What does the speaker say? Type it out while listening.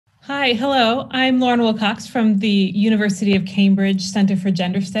Hi, hello. I'm Lauren Wilcox from the University of Cambridge Center for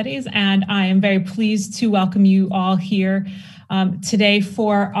Gender Studies, and I am very pleased to welcome you all here today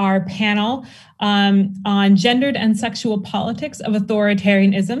for our panel on gendered and sexual politics of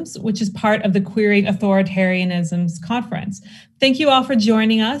authoritarianisms, which is part of the Queering Authoritarianisms Conference. Thank you all for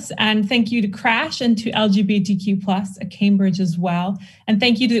joining us, and thank you to CRASSH and to LGBTQ+ at Cambridge as well. And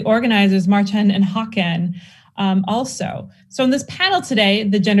thank you to the organizers, Martin and Håkan, also. So in this panel today,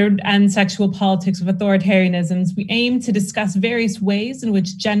 the gendered and sexual politics of authoritarianisms, we aim to discuss various ways in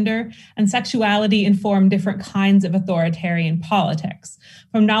which gender and sexuality inform different kinds of authoritarian politics,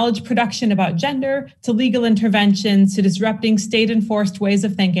 from knowledge production about gender to legal interventions to disrupting state-enforced ways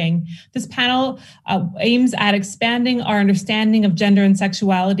of thinking. This panel aims at expanding our understanding of gender and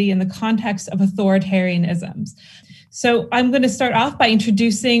sexuality in the context of authoritarianisms. So I'm going to start off by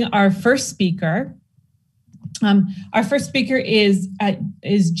introducing our first speaker. Our first speaker is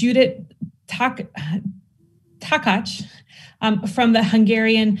Judit Takács from the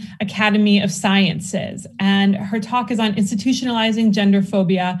Hungarian Academy of Sciences, and her talk is on institutionalizing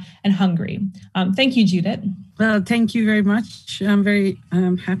genderphobia in Hungary. Thank you, Judit. Well, thank you very much. I'm very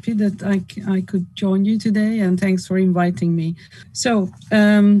happy that I could join you today, and thanks for inviting me. So,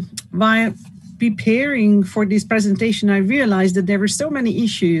 while preparing for this presentation, I realized that there were so many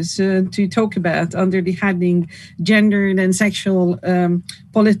issues to talk about under the heading gendered and sexual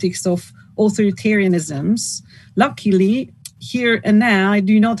politics of authoritarianisms. Luckily, here and now, I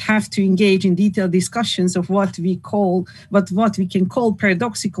do not have to engage in detailed discussions of what we can call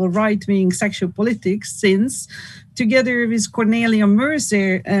paradoxical right-wing sexual politics, since together with Cornelia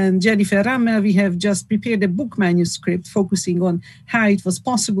Mercer and Jennifer Rammel, we have just prepared a book manuscript focusing on how it was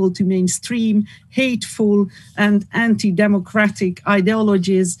possible to mainstream hateful and anti-democratic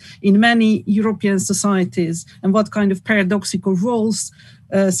ideologies in many European societies, and what kind of paradoxical roles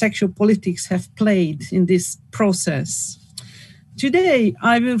sexual politics have played in this process. Today,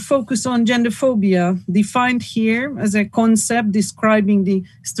 I will focus on genderphobia, defined here as a concept describing the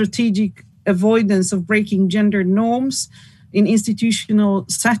strategic avoidance of breaking gender norms in institutional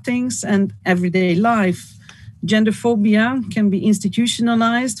settings and everyday life. Genderphobia can be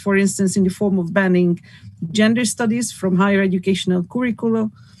institutionalized, for instance, in the form of banning gender studies from higher educational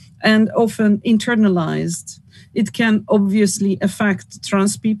curricula, and often internalized. It can obviously affect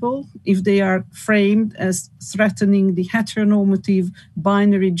trans people if they are framed as threatening the heteronormative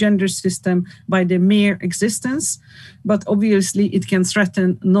binary gender system by their mere existence, but obviously it can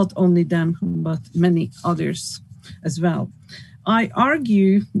threaten not only them, but many others as well. I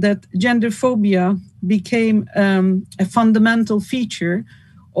argue that genderphobia became a fundamental feature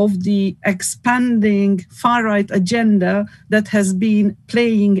of the expanding far-right agenda that has been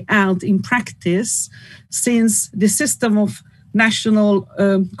playing out in practice since the system of national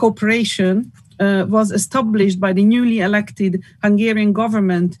cooperation was established by the newly elected Hungarian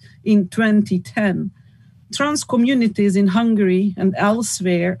government in 2010. Trans communities in Hungary and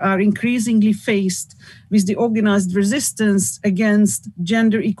elsewhere are increasingly faced with the organized resistance against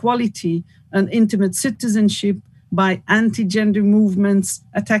gender equality and intimate citizenship by anti-gender movements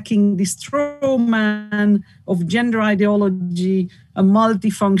attacking the straw man of gender ideology, a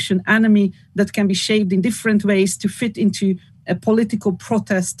multifunction enemy that can be shaped in different ways to fit into a political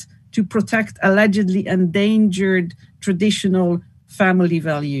protest to protect allegedly endangered traditional family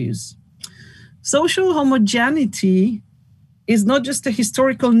values. Social homogeneity is not just a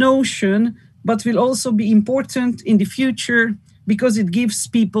historical notion, but will also be important in the future because it gives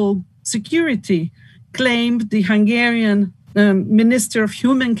people security, claimed the Hungarian Minister of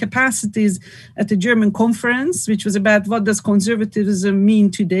Human Capacities at the German conference, which was about what does conservatism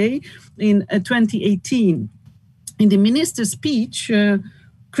mean today, in 2018. In the minister's speech,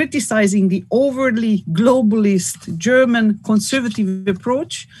 criticizing the overly globalist German conservative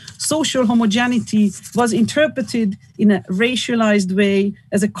approach, social homogeneity was interpreted in a racialized way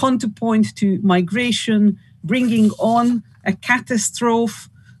as a counterpoint to migration, bringing on a catastrophe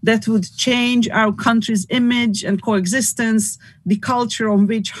that would change our country's image and coexistence, the culture on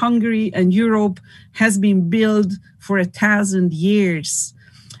which Hungary and Europe has been built for 1,000 years.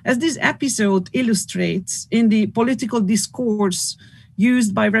 As this episode illustrates, in the political discourse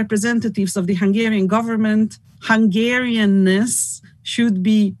used by representatives of the Hungarian government, Hungarianness should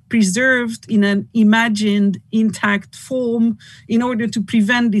be preserved in an imagined, intact form in order to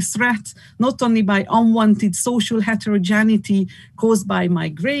prevent the threat not only by unwanted social heterogeneity caused by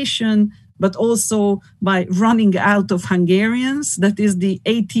migration, but also by running out of Hungarians. That is the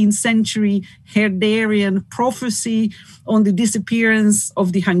 18th century Herderian prophecy on the disappearance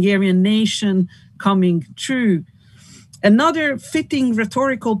of the Hungarian nation coming true. Another fitting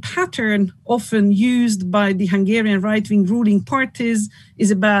rhetorical pattern often used by the Hungarian right-wing ruling parties is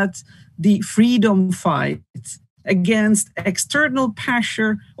about the freedom fight against external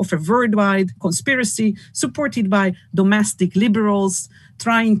pressure of a worldwide conspiracy supported by domestic liberals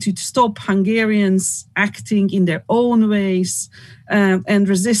trying to stop Hungarians acting in their own ways and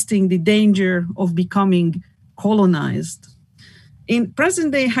resisting the danger of becoming colonized. In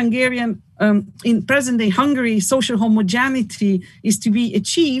present-day Hungary, social homogeneity is to be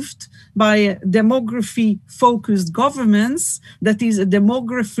achieved by demography-focused governments, that is a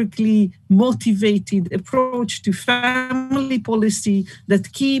demographically motivated approach to family policy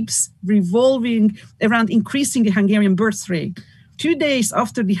that keeps revolving around increasing the Hungarian birth rate. 2 days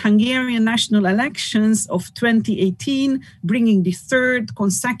after the Hungarian national elections of 2018, bringing the third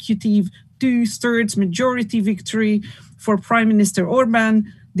consecutive 2/3 majority victory for Prime Minister Orbán,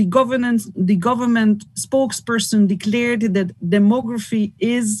 the government spokesperson declared that demography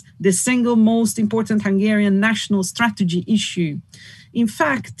is the single most important Hungarian national strategy issue. In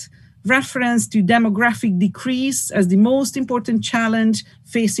fact, reference to demographic decrease as the most important challenge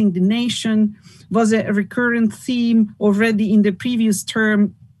facing the nation was a recurrent theme already in the previous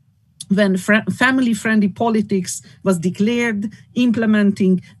term when family-friendly politics was declared,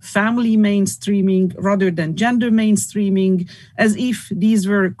 implementing family mainstreaming rather than gender mainstreaming, as if these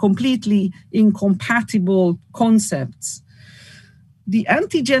were completely incompatible concepts. The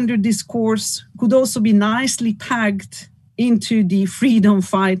anti-gender discourse could also be nicely pegged into the freedom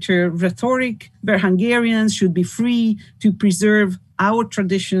fighter rhetoric, where Hungarians should be free to preserve our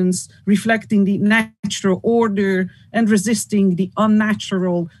traditions, reflecting the natural order and resisting the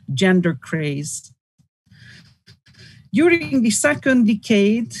unnatural gender craze. During the second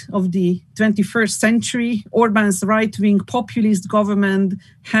decade of the 21st century, Orbán's right-wing populist government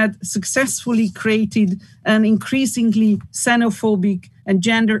had successfully created an increasingly xenophobic and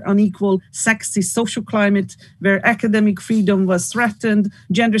gender unequal sexist social climate where academic freedom was threatened,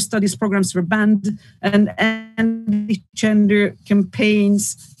 gender studies programs were banned, and anti-gender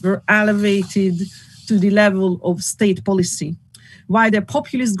campaigns were elevated to the level of state policy. While the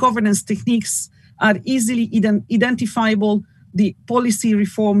populist governance techniques are easily identifiable, the policy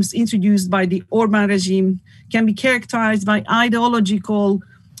reforms introduced by the Orbán regime can be characterized by ideological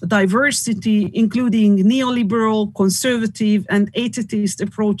diversity, including neoliberal, conservative, and atheist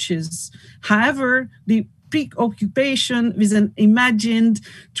approaches. However, the preoccupation with an imagined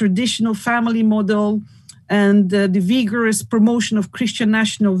traditional family model and the vigorous promotion of Christian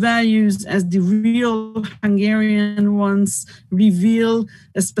national values as the real Hungarian ones reveal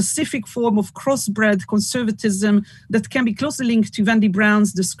a specific form of crossbred conservatism that can be closely linked to Wendy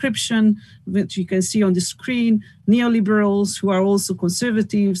Brown's description, which you can see on the screen. Neoliberals, who are also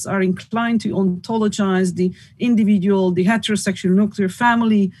conservatives, are inclined to ontologize the individual, the heterosexual nuclear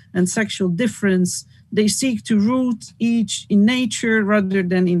family, and sexual difference. They seek to root each in nature rather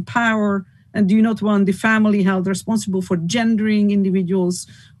than in power, and do not want the family held responsible for gendering individuals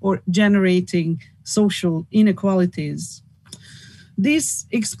or generating social inequalities. This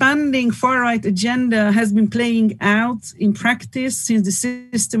expanding far-right agenda has been playing out in practice since the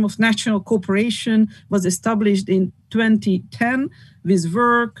system of national cooperation was established in 2010, with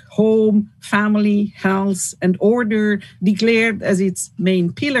work, home, family, health, and order declared as its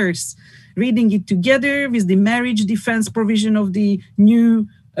main pillars. Reading it together with the marriage defense provision of the new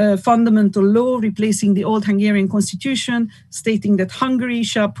fundamental law replacing the old Hungarian constitution, stating that Hungary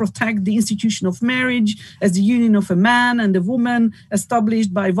shall protect the institution of marriage as the union of a man and a woman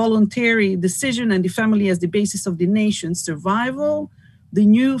established by voluntary decision and the family as the basis of the nation's survival. The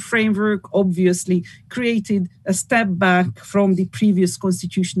new framework obviously created a step back from the previous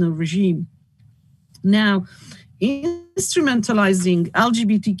constitutional regime. Now, instrumentalizing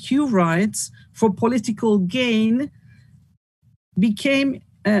LGBTQ rights for political gain became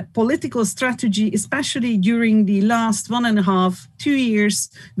a political strategy, especially during the last 1.5, 2 years,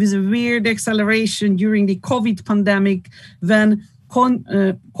 with a weird acceleration during the COVID pandemic, when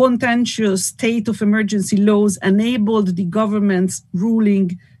contentious state of emergency laws enabled the government's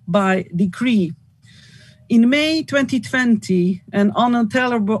ruling by decree. In May 2020, an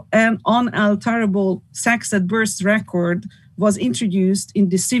unalterable sex at birth record was introduced in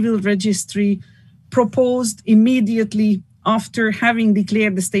the civil registry, proposed immediately after having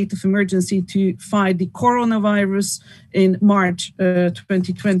declared the state of emergency to fight the coronavirus in March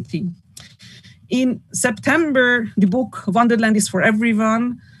 2020. In September, the book Wonderland is for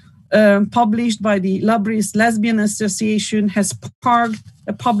Everyone, published by the Labris Lesbian Association, has sparked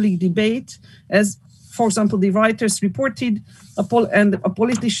a public debate as for example, the Reuters reported a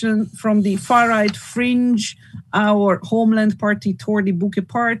politician from the far-right fringe, our Homeland Party, tore the book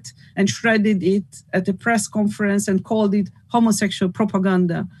apart and shredded it at a press conference and called it homosexual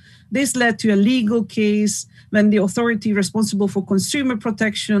propaganda. This led to a legal case when the authority responsible for consumer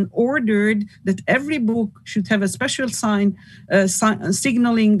protection ordered that every book should have a special sign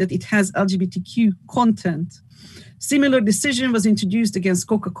signaling that it has LGBTQ content. Similar decision was introduced against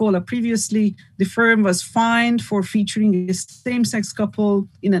Coca-Cola previously. The firm was fined for featuring a same-sex couple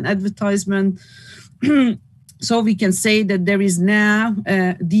in an advertisement. So we can say that there is now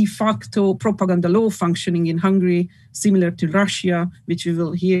a de facto propaganda law functioning in Hungary, similar to Russia, which we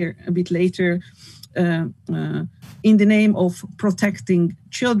will hear a bit later, in the name of protecting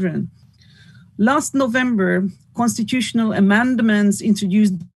children. Last November, constitutional amendments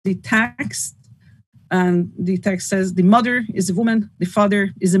introduced the text, and the text says the mother is a woman, the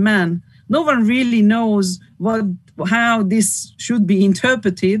father is a man. No one really knows how this should be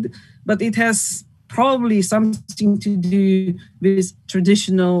interpreted, but it has probably something to do with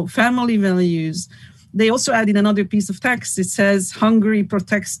traditional family values. They also added another piece of text. It says Hungary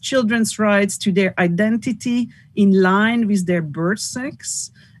protects children's rights to their identity in line with their birth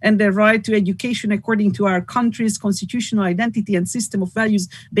sex and their right to education according to our country's constitutional identity and system of values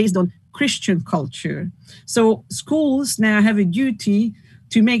based on Christian culture. So schools now have a duty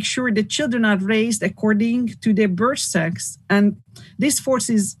to make sure that children are raised according to their birth sex. And this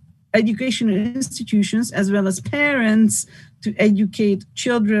forces educational institutions as well as parents to educate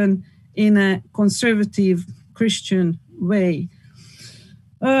children in a conservative Christian way.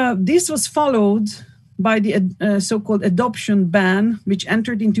 This was followed by the so-called adoption ban, which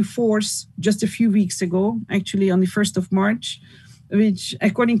entered into force just a few weeks ago, actually on the 1st of March,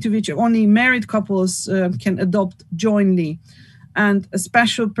 according to which only married couples can adopt jointly. And a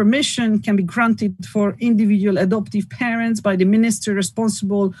special permission can be granted for individual adoptive parents by the minister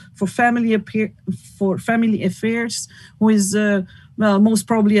responsible for family affairs, who is, most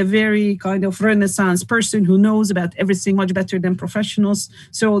probably a very kind of Renaissance person who knows about everything much better than professionals.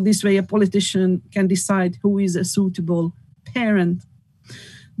 So this way a politician can decide who is a suitable parent.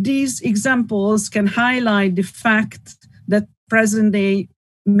 These examples can highlight the fact that present-day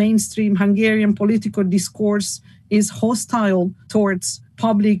mainstream Hungarian political discourse is hostile towards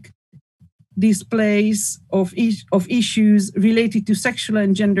public displays of issues related to sexual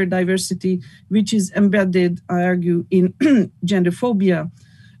and gender diversity, which is embedded, I argue, in genderphobia.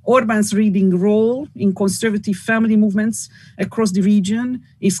 Orbán's leading role in conservative family movements across the region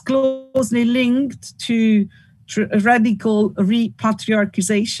is closely linked to radical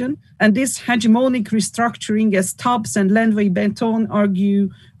repatriarchization, and this hegemonic restructuring, as Tubbs and Landwehr-Benton argue,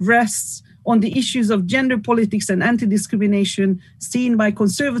 rests on the issues of gender politics and anti-discrimination seen by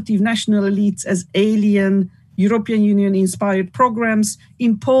conservative national elites as alien, European Union-inspired programs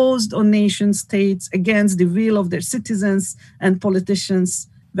imposed on nation states against the will of their citizens and politicians,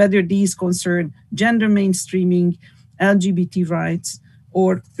 whether these concern gender mainstreaming, LGBT rights,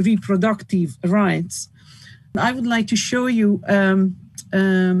 or reproductive rights. I would like to show you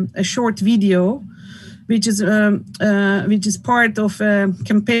a short video, which is part of a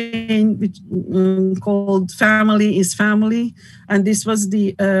campaign called "Family is Family," and this was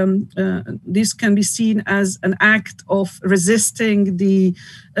this can be seen as an act of resisting the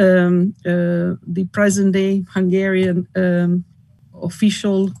present-day Hungarian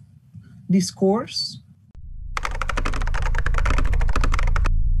official discourse.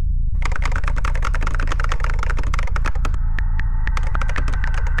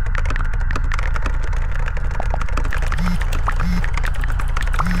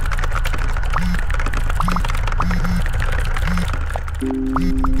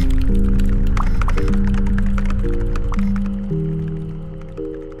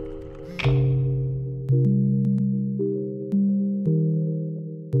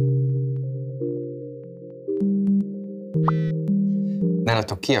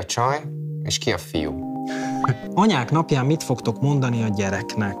 Nálatok ki a csaj, és ki a fiú? Anyák napján mit fogtok mondani a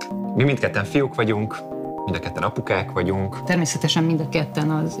gyereknek? Mi mindketten fiúk vagyunk, mind a ketten apukák vagyunk. Természetesen mind a ketten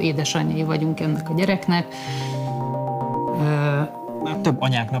az édesanyjai vagyunk ennek a gyereknek. Több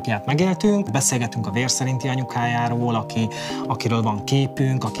anyák napját megéltünk, beszélgetünk a vérszerinti anyukájáról, akiről van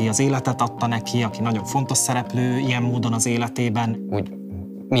képünk, aki az életet adta neki, aki nagyon fontos szereplő ilyen módon az életében. Úgy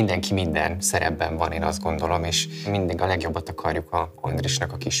mindenki minden szerepben van, én azt gondolom, és mindig a legjobbat akarjuk a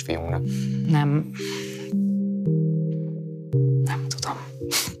Andrisnak, a kisfiúnak. Nem tudom.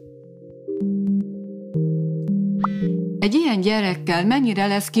 Egy ilyen gyerekkel mennyire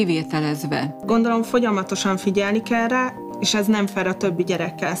lesz kivételezve? Gondolom folyamatosan figyelni kell rá, és ez nem fair a többi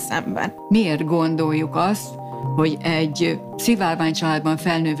gyerekkel szemben. Miért gondoljuk azt, hogy egy szivárványcsaládban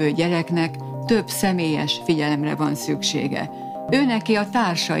felnövő gyereknek több személyes figyelemre van szüksége? Ő neki a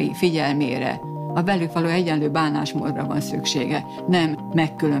társai figyelmére, a velük való egyenlő bánásmódra van szüksége, nem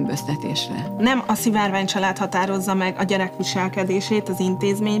megkülönböztetésre. Nem a szivárványcsalád határozza meg a gyerek viselkedését az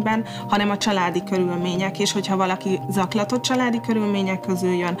intézményben, hanem a családi körülmények, és hogyha valaki zaklatott családi körülmények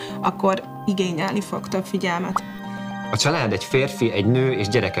közül jön, akkor igényelni fog több figyelmet. A család egy férfi, egy nő és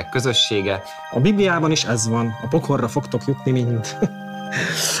gyerekek közössége. A Bibliában is ez van, a pokolra fogtok jutni mind.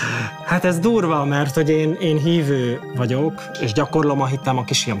 Hát ez durva, mert hogy én hívő vagyok, és gyakorlom a hitem, a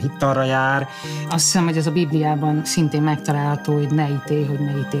kisfiam hittarra jár. Azt hiszem, hogy ez a Bibliában szintén megtalálható, hogy ne ítélj, hogy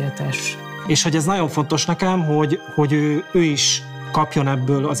ne ítéltess. És hogy ez nagyon fontos nekem, hogy ő is kapjon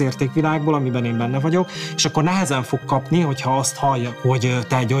ebből az értékvilágból, amiben én benne vagyok, és akkor nehezen fog kapni, hogyha azt hallja, hogy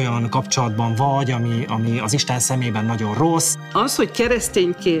te egy olyan kapcsolatban vagy, ami az Isten szemében nagyon rossz. Az, hogy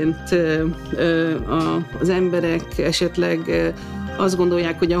keresztényként az emberek esetleg azt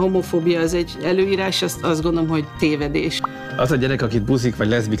gondolják, hogy a homofóbia az egy előírás, azt gondolom, hogy tévedés. Az a gyerek, akit buszik vagy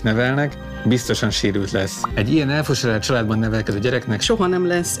leszbik nevelnek, biztosan sérült lesz. Egy ilyen elfosarált családban nevelkedő gyereknek soha nem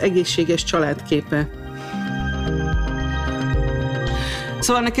lesz egészséges családképe.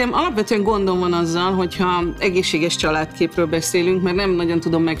 Szóval nekem alapvetően gondom van azzal, hogyha egészséges családképről beszélünk, mert nem nagyon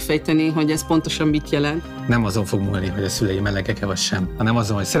tudom megfejteni, hogy ez pontosan mit jelent. Nem azon fog múlni, hogy a szülei melegek-e vagy sem, hanem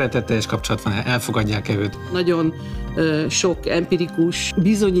azon, hogy szeretetteljes kapcsolat van, elfogadják-e őt. Nagyon sok empirikus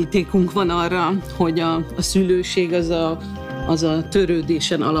bizonyítékunk van arra, hogy a szülőség az a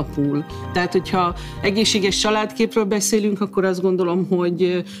törődésen alapul. Tehát, hogyha egészséges családképről beszélünk, akkor azt gondolom,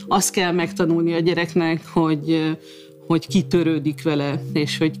 hogy azt kell megtanulni a gyereknek, hogy ki törődik vele,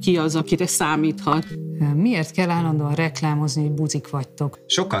 és hogy ki az, akire számíthat. Miért kell állandóan reklámozni, hogy buzik vagytok?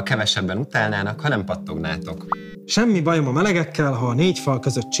 Sokkal kevesebben utálnának, ha nem pattognátok. Semmi bajom a melegekkel, ha a 4 fal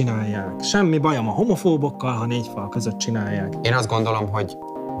között csinálják. Semmi bajom a homofóbokkal, ha 4 fal között csinálják. Én azt gondolom,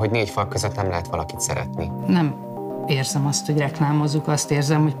 hogy 4 fal között nem lehet valakit szeretni. Nem érzem azt, hogy reklámozzuk, azt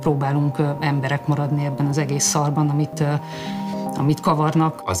érzem, hogy próbálunk emberek maradni ebben az egész szarban, amit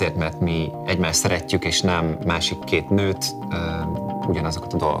kavarnak. Azért, mert mi egymást szeretjük, és nem másik 2 nőt,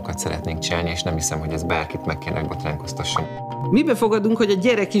 ugyanazokat a dolgokat szeretnénk csinálni, és nem hiszem, hogy ez bárkit meg kéne, hogy botránkoztasson. Mibe fogadunk, hogy a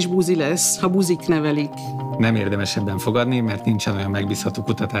gyerek is buzi lesz, ha buzik nevelik? Nem érdemes ebben fogadni, mert nincsen olyan megbízható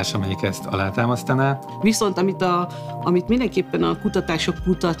kutatás, amelyik ezt alátámasztaná. Viszont amit mindenképpen a kutatások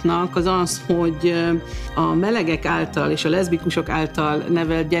mutatnak, az az, hogy a melegek által és a leszbikusok által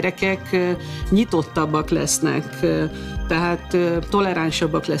nevelt gyerekek nyitottabbak lesznek, tehát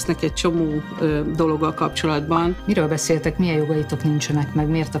toleránsabbak lesznek egy csomó dologgal kapcsolatban. Miről beszéltek, milyen jogaitok nincsenek meg,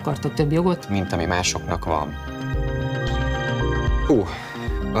 miért akartok több jogot? Mint ami másoknak van.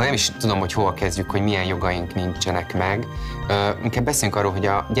 Nem is tudom, hogy hol kezdjük, hogy milyen jogaink nincsenek meg. Inkább beszéljünk arról, hogy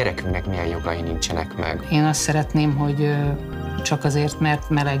a gyerekünknek milyen jogai nincsenek meg. Én azt szeretném, hogy csak azért, mert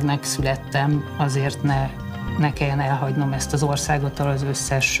melegnek születtem, azért ne kelljen elhagynom ezt az országot, ahol az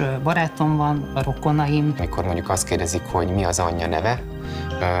összes barátom van, a rokonaim. Amikor mondjuk azt kérdezik, hogy mi az anyja neve,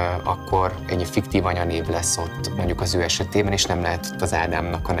 akkor egy fiktív anyanév lesz ott mondjuk az ő esetében, és nem lehet ott az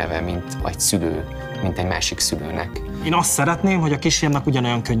Ádámnak a neve, mint egy szülő, mint egy másik szülőnek. Én azt szeretném, hogy a kisfiamnak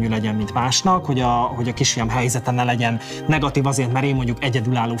ugyanolyan könnyű legyen, mint másnak, hogy a kisfiam helyzete ne legyen negatív azért, mert én mondjuk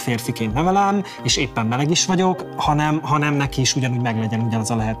egyedülálló férfiként nevelem, és éppen meleg is vagyok, hanem neki is ugyanúgy meglegyen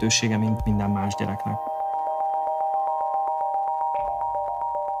ugyanaz a lehetősége, mint minden más gyereknek.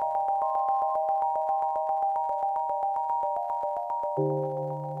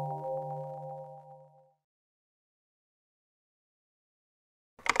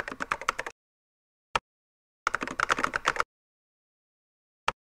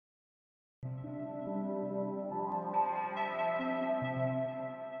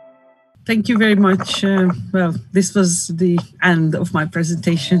 Thank you very much. Well, this was the end of my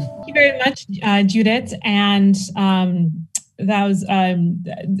presentation. Thank you very much, Judit, and that was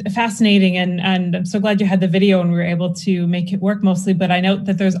fascinating, and I'm so glad you had the video and we were able to make it work mostly, but I note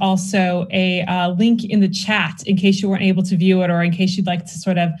that there's also a link in the chat in case you weren't able to view it or in case you'd like to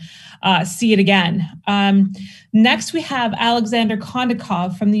sort of see it again. Next, we have Alexander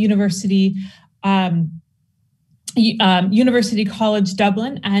Kondakov from the University College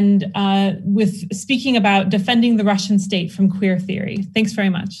Dublin, and with speaking about defending the Russian state from queer theory. Thanks very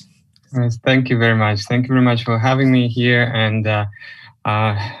much. Yes, thank you very much. Thank you very much for having me here and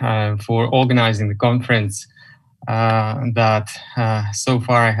for organizing the conference that so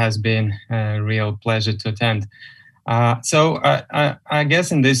far has been a real pleasure to attend. So I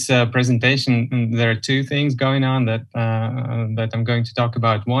guess in this presentation there are 2 things going on that I'm going to talk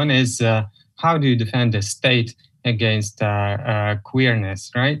about. One is how do you defend a state against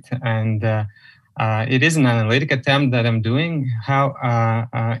queerness, right? And it is an analytic attempt that I'm doing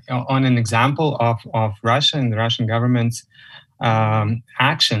on an example of Russia and the Russian government's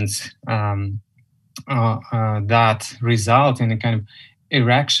actions that result in a kind of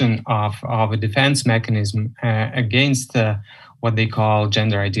erection of a defense mechanism against what they call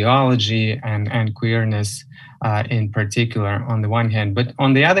gender ideology and queerness in particular, on the one hand. But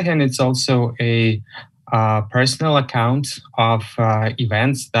on the other hand, it's also a personal account of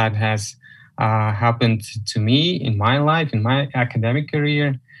events that has happened to me in my life, in my academic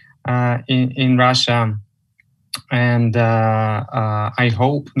career in Russia. And I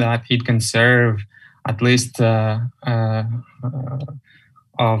hope that it can serve at least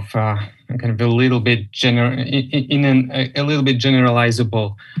of kind of a little bit a little bit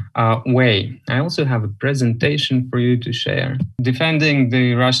generalizable way. I also have a presentation for you to share. Defending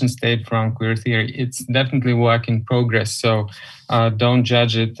the Russian state from queer theory, it's definitely work in progress, so don't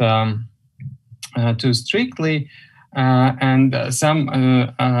judge it too strictly. And some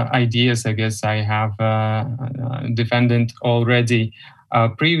ideas, I guess, I have defended already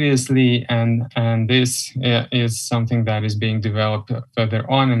previously, and this is something that is being developed further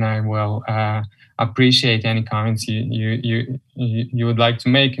on, and I will appreciate any comments you would like to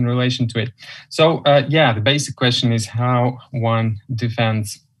make in relation to it. So yeah, the basic question is how one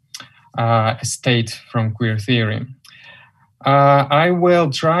defends a state from queer theory. I will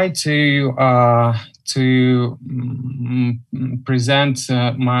try to present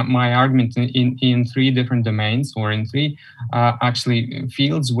my argument in three different domains, or in three actually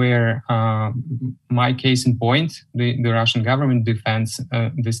fields where my case in point, the Russian government defends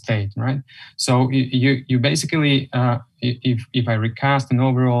the state, right? So you basically, if I recast an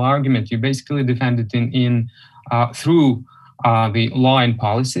overall argument, you basically defend it through the law and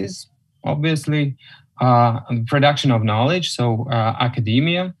policies, obviously, production of knowledge, so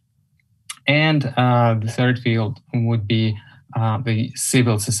academia, and the third field would be the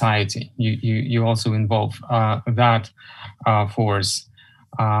civil society. You also involve that force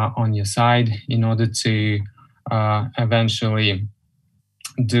on your side in order to eventually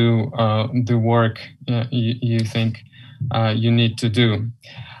do the work you think you need to do.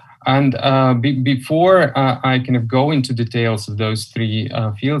 And before I kind of go into details of those three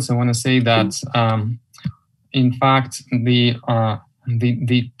fields, I want to say that in fact the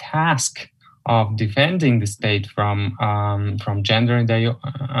task of defending the state from gender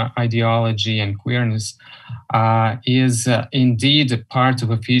ideology and queerness is indeed a part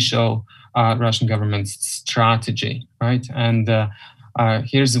of official Russian government's strategy, right? And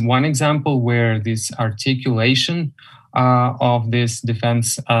here's one example where this articulation of this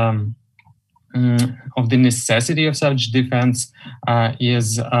defense, of the necessity of such defense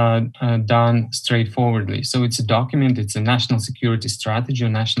is done straightforwardly. So it's a document, it's a national security strategy or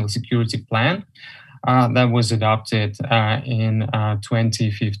national security plan that was adopted in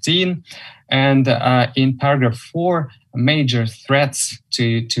 2015. And in paragraph 4, major threats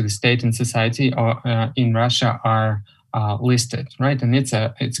to the state and society in Russia are listed, right? And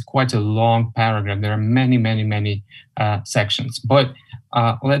it's quite a long paragraph. There are many sections. But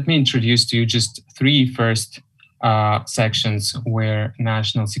let me introduce to you just three first sections where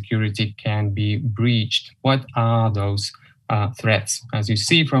national security can be breached. What are those threats? As you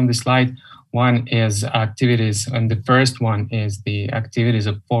see from the slide, one is activities, and the first one is the activities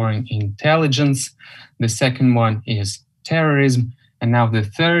of foreign intelligence. The second one is terrorism. And now the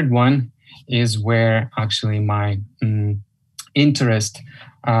third one is where actually my interest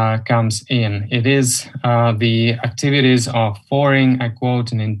comes in. It is the activities of foreign, I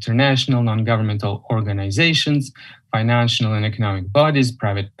quote, and international non-governmental organizations, financial and economic bodies,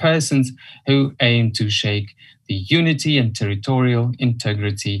 private persons who aim to shake the unity and territorial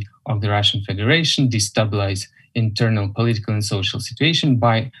integrity of the Russian Federation, destabilize internal political and social situation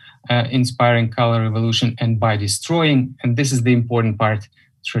by inspiring color revolution and by destroying, and this is the important part,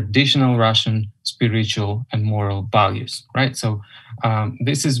 traditional Russian spiritual and moral values, right? So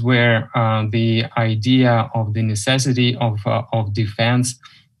this is where the idea of the necessity of defense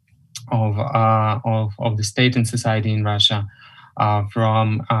of the state and society in Russia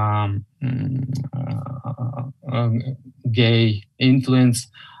from gay influence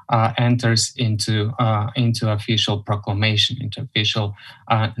enters into official proclamation, into official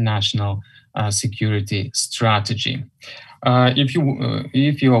national security strategy.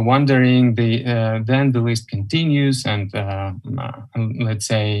 If you are wondering, then the list continues, and let's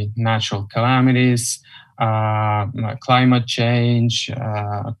say natural calamities, climate change,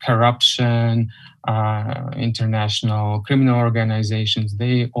 corruption, international criminal organizations,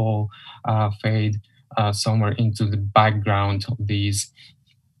 they all fade somewhere into the background of these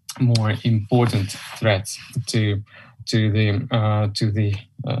more important threats to the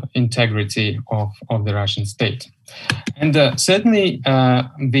integrity of the Russian state. And certainly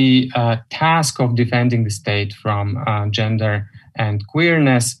the task of defending the state from gender and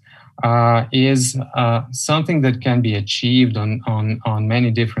queerness is something that can be achieved on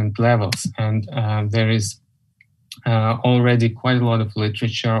many different levels. And there is already quite a lot of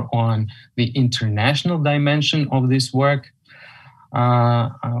literature on the international dimension of this work,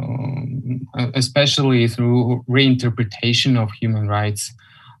 especially through reinterpretation of human rights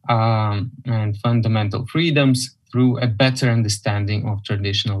and fundamental freedoms through a better understanding of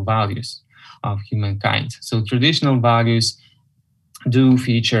traditional values of humankind. So traditional values do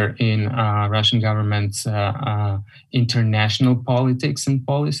feature in Russian government's international politics and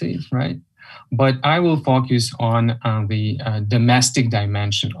policies, right? But I will focus on the domestic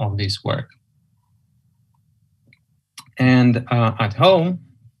dimension of this work. And at home,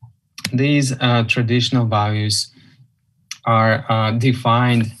 these traditional values are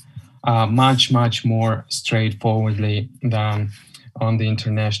defined much, much more straightforwardly than on the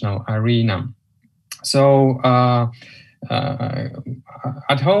international arena. So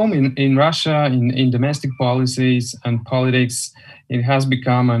at home in Russia, in domestic policies and politics, it has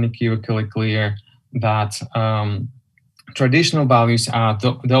become unequivocally clear that traditional values are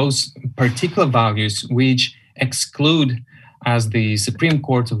those particular values which exclude, as the Supreme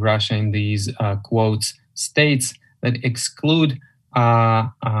Court of Russia in these quotes states, that exclude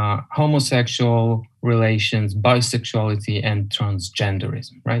homosexual relations, bisexuality, and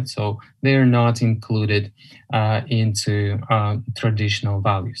transgenderism, right? So they're not included into traditional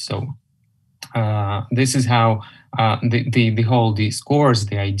values. So this is how the whole discourse,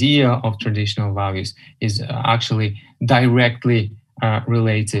 the idea of traditional values is actually directly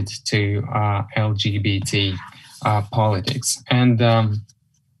related to LGBT politics. And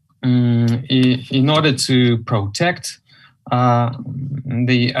in order to protect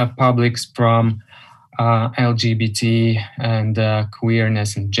the publics from LGBT and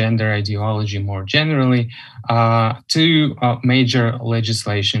queerness and gender ideology more generally, two major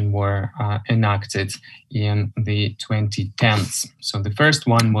legislation were enacted in the 2010s. So the first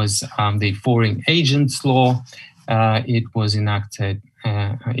one was the Foreign Agents Law. It was enacted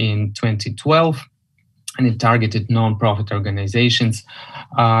in 2012, and it targeted non-profit organizations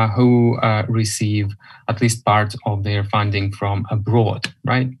who receive at least part of their funding from abroad,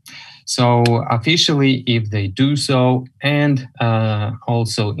 right? So officially, if they do so and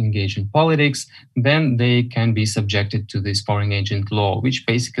also engage in politics, then they can be subjected to this foreign agent law, which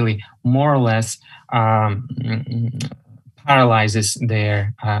basically more or less paralyzes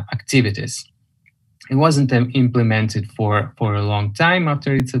their activities. It wasn't implemented for a long time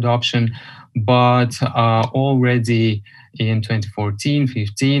after its adoption, but already in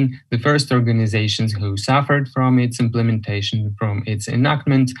 2014-15, the first organizations who suffered from its implementation, from its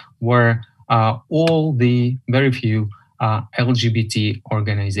enactment, were all the very few LGBT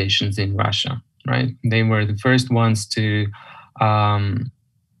organizations in Russia, right? They were the first ones to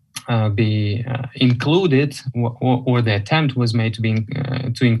be included, or the attempt was made to be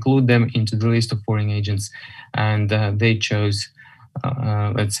to include them into the list of foreign agents, and they chose,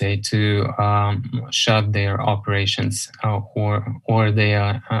 let's say, to shut their operations or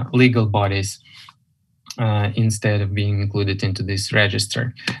their legal bodies instead of being included into this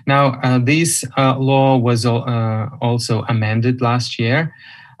register. Now, this law was also amended last year,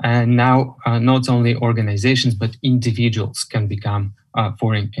 and now not only organizations but individuals can become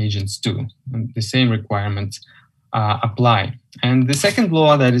foreign agents too. And the same requirements apply. And the second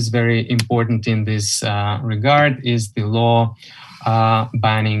law that is very important in this regard is the law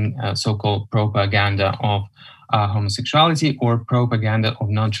banning so-called propaganda of homosexuality or propaganda of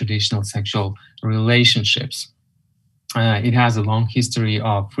non-traditional sexual relationships. It has a long history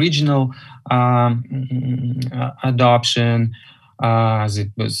of regional adoption, as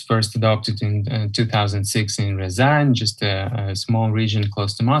it was first adopted in 2006 in Ryazan, just a small region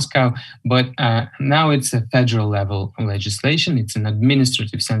close to Moscow. But now it's a federal level legislation. It's an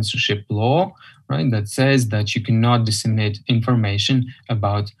administrative censorship law, right, that says that you cannot disseminate information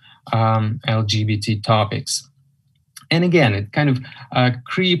about LGBT topics. And again, it kind of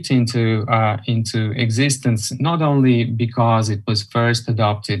creeped into existence, not only because it was first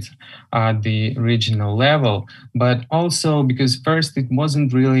adopted at the regional level, but also because first it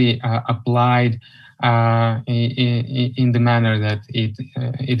wasn't really applied in the manner that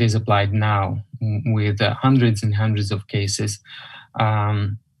it is applied now, with hundreds and hundreds of cases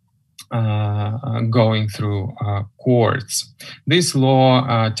going through courts. This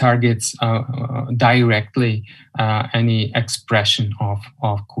law targets directly any expression of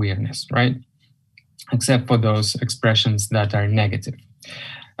queerness, right? Except for those expressions that are negative.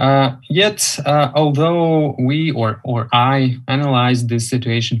 Yet, although we or I analyzed this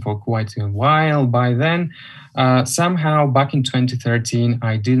situation for quite a while by then, somehow back in 2013,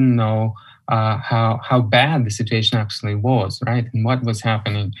 I didn't know how bad the situation actually was, right? And what was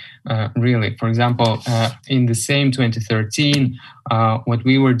happening really. For example, in the same 2013, what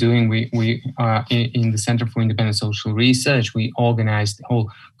we were doing, we in the Center for Independent Social Research, we organized a whole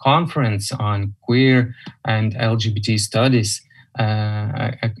conference on queer and LGBT studies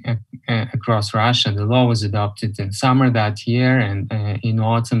across Russia. The law was adopted in summer that year, and in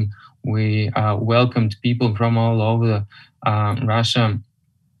autumn, we welcomed people from all over Russia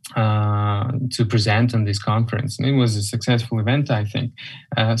to present on this conference. And it was a successful event, I think.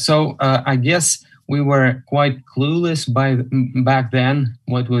 So I guess we were quite clueless back then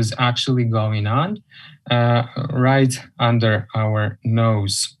what was actually going on right under our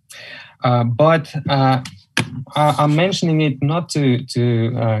nose. But I'm mentioning it not to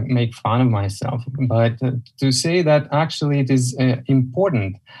make fun of myself, but to say that actually it is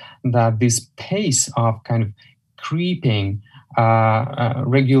important that this pace of kind of creeping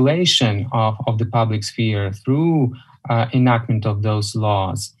regulation of the public sphere through enactment of those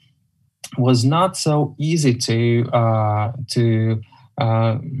laws was not so easy to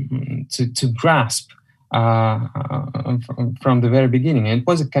grasp from the very beginning. It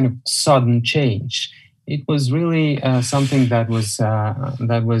was a kind of sudden change. It was really something that was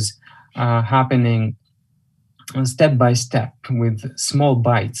happening step by step with small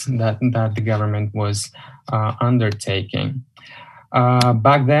bites that the government was undertaking.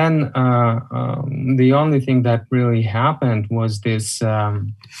 Back then, the only thing that really happened was this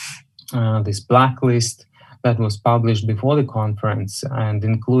this blacklist that was published before the conference and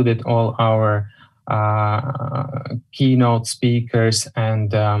included all our keynote speakers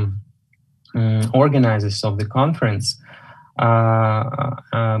and organizers of the conference.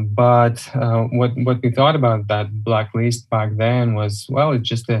 But what we thought about that blacklist back then was, well, it's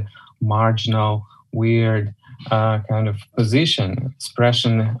just a marginal, weird kind of position,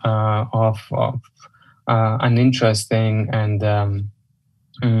 expression of uninteresting and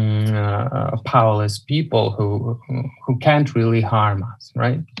powerless people who can't really harm us,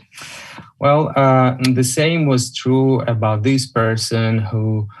 right? Well, the same was true about this person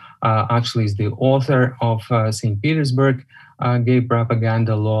who actually is the author of St. Petersburg gay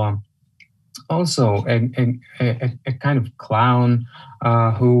propaganda law. Also a kind of clown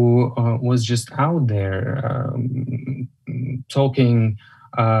who was just out there talking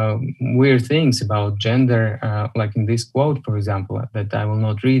weird things about gender, like in this quote, for example, that I will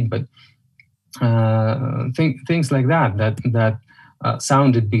not read, but things like that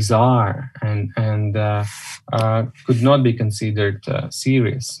sounded bizarre and could not be considered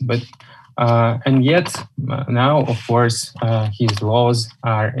serious. But and yet now, of course, his laws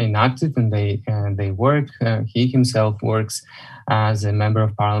are enacted and they work. He himself works as a member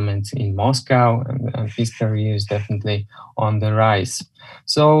of parliament in Moscow, and his career is definitely on the rise.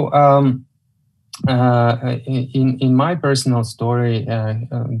 So in my personal story,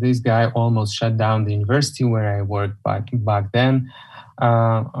 this guy almost shut down the university where I worked back then,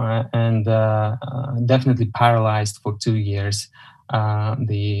 and definitely paralyzed for 2 years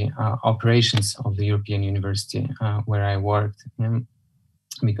the operations of the European University where I worked,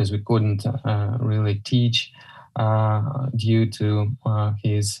 because we couldn't really teach due to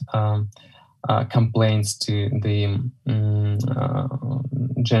his complaints to the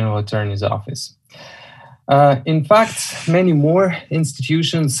General Attorney's Office. In fact, many more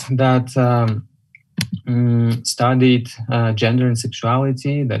institutions that studied gender and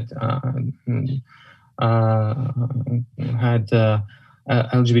sexuality, that had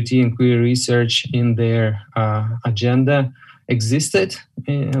LGBT and queer research in their agenda existed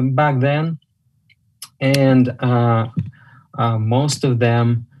back then, and most of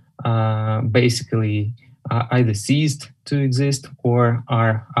them basically either ceased to exist or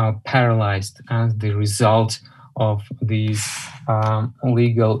are paralyzed as the result of these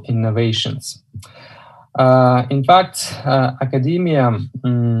legal innovations. In fact, academia,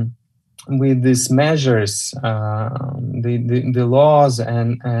 with these measures, the laws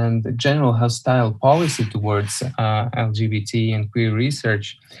and the general hostile policy towards LGBT and queer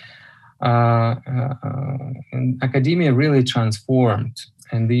research, academia really transformed.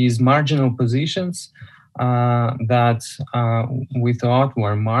 And these marginal positions that we thought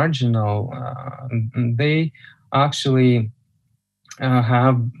were marginal, they actually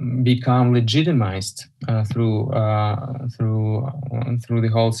have become legitimized through the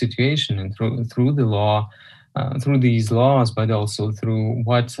whole situation and through the law, through these laws, but also through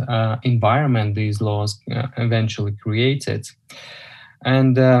what environment these laws eventually created.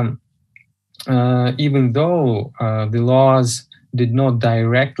 And even though the laws did not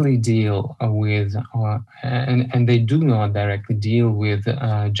directly deal with, and they do not directly deal with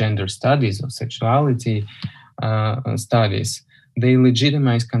gender studies or sexuality studies, they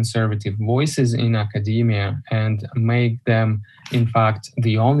legitimize conservative voices in academia and make them, in fact,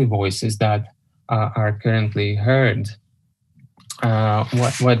 the only voices that are currently heard. I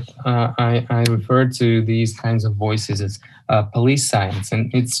refer to these kinds of voices as police science. And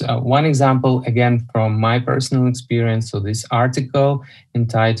it's one example, again, from my personal experience. So this article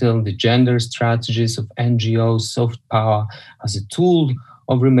entitled "The Gender Strategies of NGOs, Soft Power as a Tool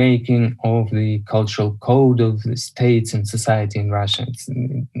of Remaking of the Cultural Code of the States and Society in Russia."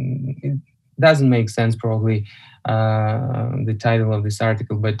 It doesn't make sense, probably, the title of this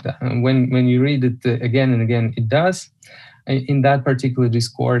article, but when you read it again and again, it does. In that particular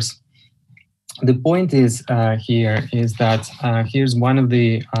discourse, the point is here is that here's one of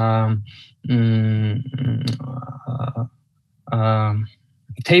the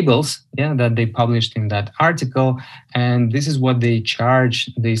tables, that they published in that article, and this is what they charge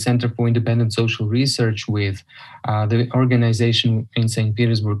the Center for Independent Social Research with, the organization in St.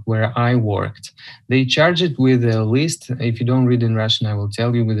 Petersburg where I worked. They charge it with a list. If you don't read in Russian, I will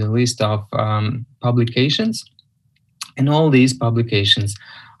tell you, with a list of publications. And all these publications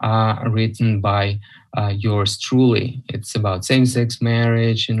are written by yours truly. It's about same-sex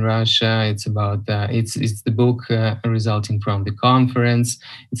marriage in Russia. It's about it's the book resulting from the conference.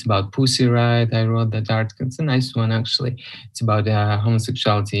 It's about Pussy Riot. I wrote that article. It's a nice one, actually. It's about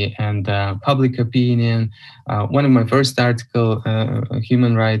homosexuality and public opinion. One of my first articles,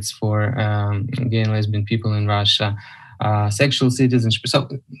 human rights for gay and lesbian people in Russia. Sexual citizenship. So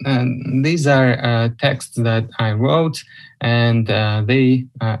these are texts that I wrote, and they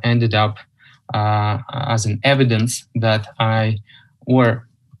ended up as an evidence that the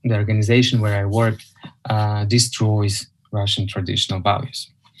organization where I work destroys Russian traditional values.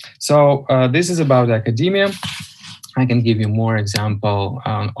 So this is about academia. I can give you more example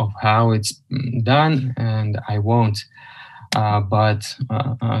of how it's done, and I won't. But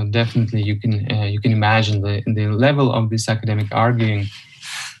definitely you can imagine the level of this academic arguing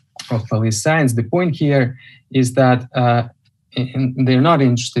of police science. The point here is that they're not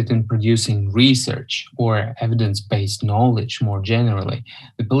interested in producing research or evidence-based knowledge more generally.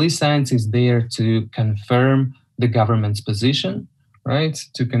 The police science is there to confirm the government's position, right?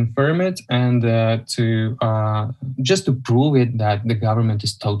 To confirm it and to just to prove it that the government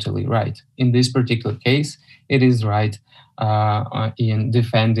is totally right. In this particular case, it is right in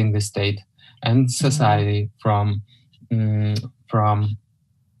defending the state and society from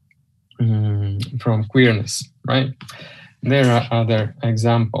queerness, right? There are other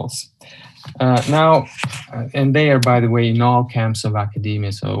examples. Now, and they are, by the way, in all camps of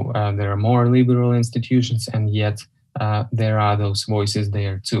academia. So there are more liberal institutions, and yet there are those voices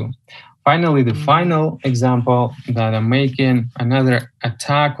there too. Finally, the final example that I'm making, another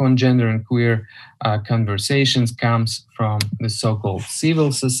attack on gender and queer conversations, comes from the so-called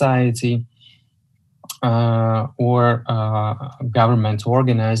civil society or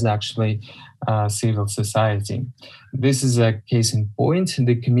government-organized, actually, civil society. This is a case in point,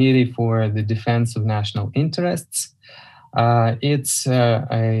 the Committee for the Defense of National Interests. It's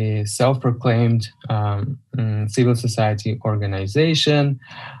a self-proclaimed civil society organization,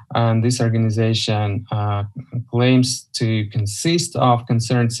 and this organization claims to consist of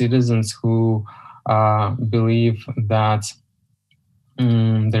concerned citizens who believe that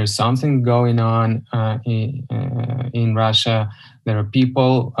there's something going on in Russia. There are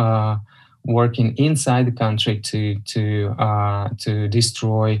people working inside the country to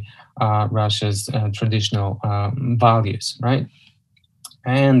destroy Russia's traditional values, right?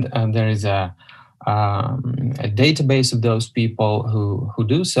 And there is a database of those people who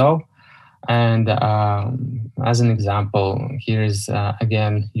do so. And as an example, here is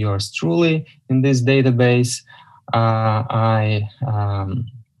again yours truly in this database. I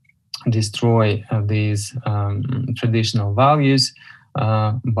destroy these traditional values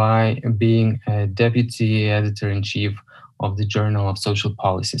by being a deputy editor-in-chief of the Journal of Social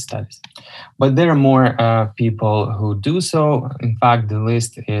Policy Studies. But there are more people who do so. In fact, the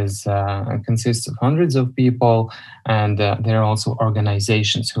list consists of hundreds of people, and there are also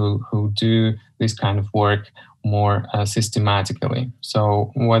organizations who do this kind of work more systematically.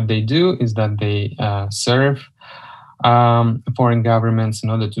 So what they do is that they serve foreign governments in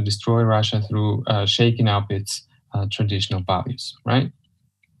order to destroy Russia through shaking up its traditional values, right?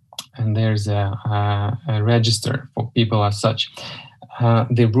 And there's a register for people as such.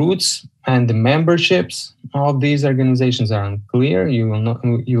 The roots and the memberships of these organizations are unclear. You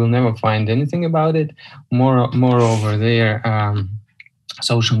will never find anything about it. Moreover, their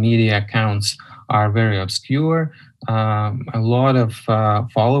social media accounts are very obscure. A lot of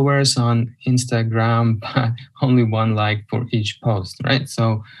followers on Instagram, but only one like for each post, right?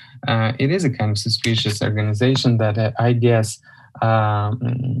 So it is a kind of suspicious organization that I guess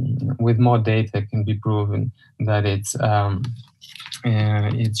with more data can be proven that it's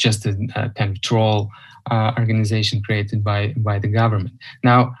just a kind of troll organization created by the government.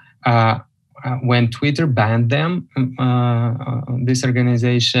 Now, when Twitter banned them, this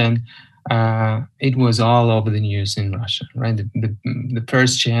organization, it was all over the news in Russia, right? The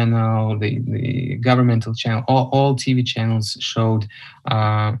first channel, the governmental channel, all TV channels showed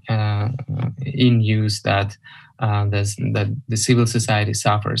in news that the civil society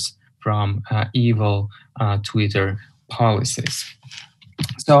suffers from evil Twitter policies.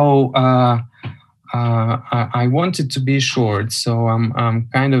 So I wanted to be short, so I'm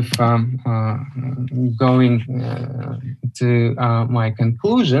kind of going to my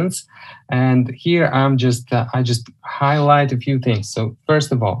conclusions, and here I just highlight a few things. So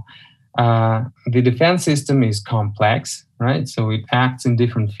first of all, the defense system is complex, right? So it acts in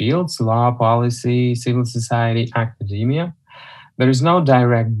different fields: law, policy, civil society, academia. There is no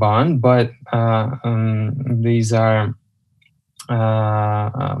direct bond, but these are.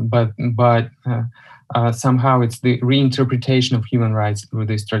 Somehow it's the reinterpretation of human rights through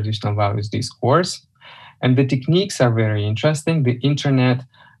this traditional values discourse. And the techniques are very interesting. The internet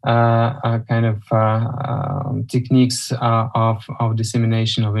techniques of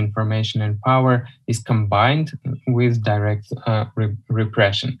dissemination of information and power is combined with direct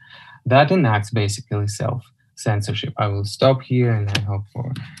repression. That enacts basically self-censorship. I will stop here, and I hope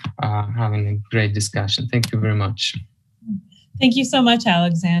for having a great discussion. Thank you very much. Thank you so much,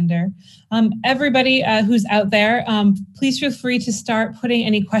 Alexander. Everybody who's out there, please feel free to start putting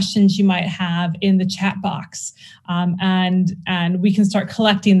any questions you might have in the chat box, and we can start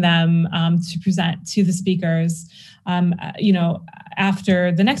collecting them to present to the speakers,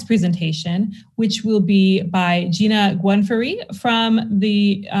 after the next presentation, which will be by Gina Gwenffrewi from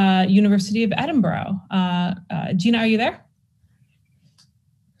the University of Edinburgh. Gina, are you there?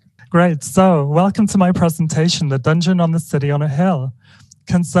 Great. So welcome to my presentation, The Dungeon on the City on a Hill.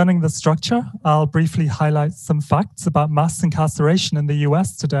 Concerning the structure, I'll briefly highlight some facts about mass incarceration in the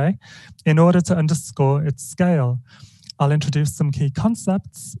US today in order to underscore its scale. I'll introduce some key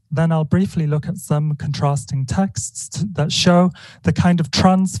concepts, then I'll briefly look at some contrasting texts that show the kind of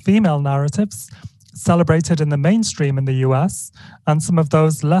trans female narratives celebrated in the mainstream in the US and some of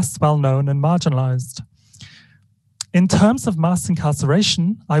those less well-known and marginalized. In terms of mass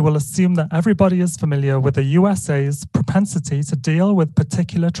incarceration, I will assume that everybody is familiar with the USA's propensity to deal with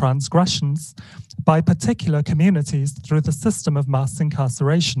particular transgressions by particular communities through the system of mass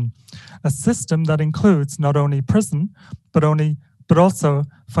incarceration, a system that includes not only prison, but also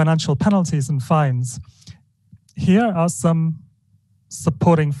financial penalties and fines. Here are some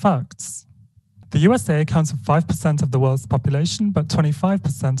supporting facts. The USA accounts for 5% of the world's population, but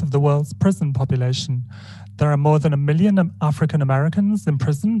 25% of the world's prison population. There are more than 1 million African Americans in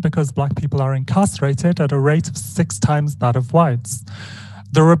prison because Black people are incarcerated at a rate of 6 times that of whites.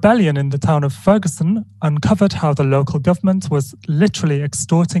 The rebellion in the town of Ferguson uncovered how the local government was literally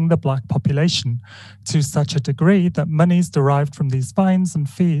extorting the Black population to such a degree that monies derived from these fines and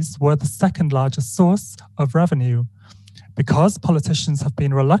fees were the second largest source of revenue. Because politicians have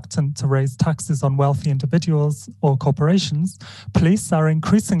been reluctant to raise taxes on wealthy individuals or corporations, police are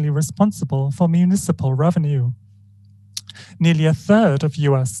increasingly responsible for municipal revenue. Nearly a third of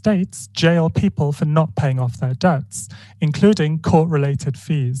US states jail people for not paying off their debts, including court-related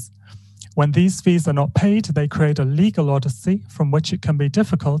fees. When these fees are not paid, they create a legal odyssey from which it can be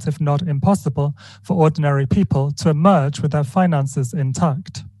difficult, if not impossible, for ordinary people to emerge with their finances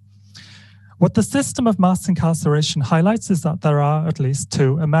intact. What the system of mass incarceration highlights is that there are at least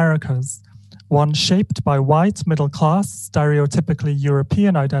 2 Americas, one shaped by white, middle-class, stereotypically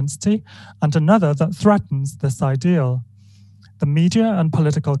European identity, and another that threatens this ideal. The media and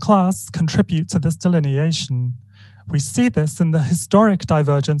political class contribute to this delineation. We see this in the historic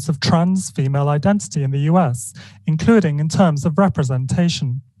divergence of trans female identity in the US, including in terms of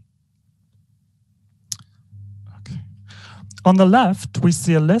representation. On the left, we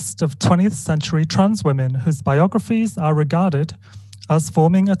see a list of 20th century trans women whose biographies are regarded as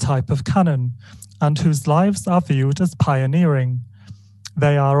forming a type of canon, and whose lives are viewed as pioneering.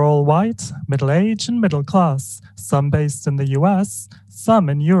 They are all white, middle-aged and middle class, some based in the US, some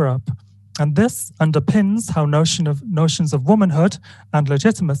in Europe. And this underpins how notions of womanhood and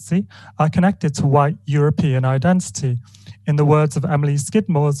legitimacy are connected to white European identity. In the words of Emily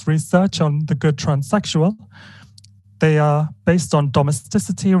Skidmore's research on the good transsexual, they are based on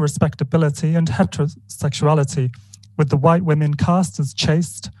domesticity, respectability, and heterosexuality, with the white women cast as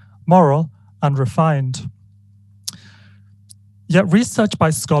chaste, moral, and refined. Yet research by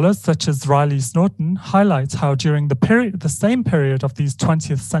scholars such as Riley Snowden highlights how during the same period of these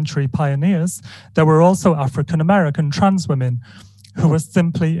 20th century pioneers, there were also African-American trans women who were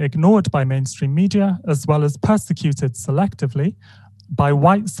simply ignored by mainstream media, as well as persecuted selectively by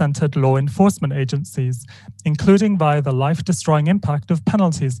white-centered law enforcement agencies, including via the life-destroying impact of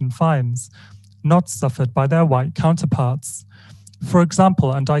penalties and fines, not suffered by their white counterparts. For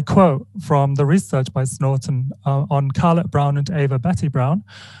example, and I quote from the research by Snowden on Carlette Brown and Ava Betty Brown,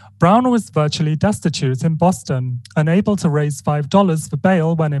 Brown was virtually destitute in Boston, unable to raise $5 for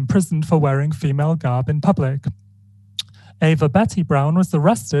bail when imprisoned for wearing female garb in public. Ava Betty Brown was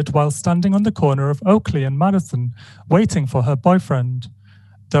arrested while standing on the corner of Oakley and Madison, waiting for her boyfriend.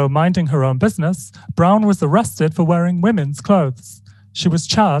 Though minding her own business, Brown was arrested for wearing women's clothes. She was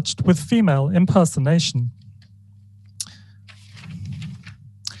charged with female impersonation.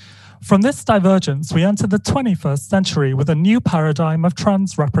 From this divergence, we enter the 21st century with a new paradigm of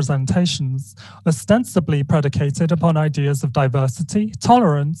trans representations, ostensibly predicated upon ideas of diversity,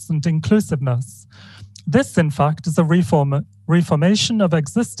 tolerance, and inclusiveness. This, in fact, is a reformation of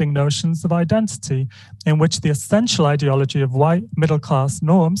existing notions of identity in which the essential ideology of white middle-class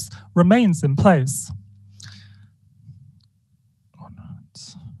norms remains in place.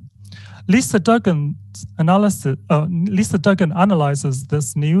 Lisa Duggan analyzes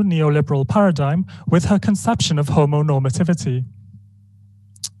this new neoliberal paradigm with her conception of homonormativity.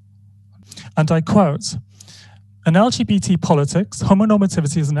 And I quote, "In LGBT politics,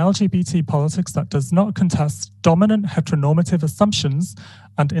 homonormativity is an LGBT politics that does not contest dominant heteronormative assumptions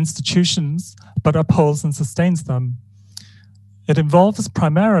and institutions, but upholds and sustains them. It involves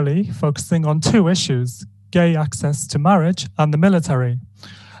primarily focusing on two issues, gay access to marriage and the military.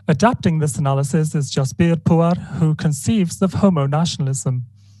 Adapting this analysis is Jasbir Puar, who conceives of homo-nationalism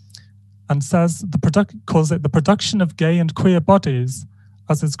and calls it the production of gay and queer bodies,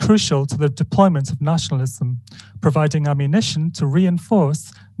 as is crucial to the deployment of nationalism, providing ammunition to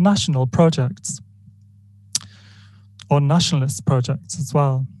reinforce national projects, or nationalist projects as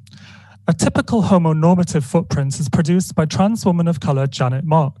well. A typical homonormative footprint is produced by trans woman of colour Janet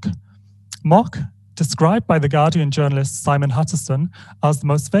Mock. Mock, described by The Guardian journalist Simon Hatterson as the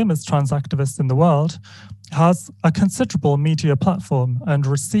most famous trans activist in the world, has a considerable media platform and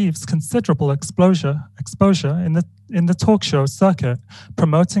receives considerable exposure in the talk show circuit,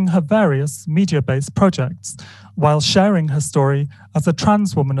 promoting her various media-based projects while sharing her story as a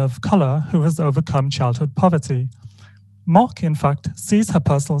trans woman of colour who has overcome childhood poverty. Mock, in fact, sees her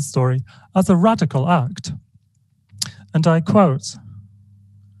personal story as a radical act. And I quote,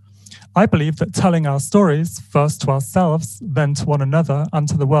 "I believe that telling our stories, first to ourselves, then to one another and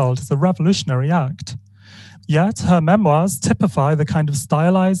to the world, is a revolutionary act. Yet her memoirs typify the kind of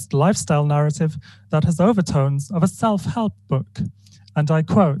stylized lifestyle narrative that has overtones of a self-help book. And I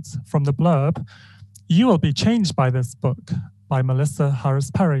quote from the blurb, "You will be changed by this book," by Melissa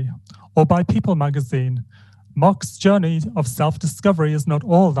Harris Perry, or by People magazine. "Mock's journey of self-discovery is not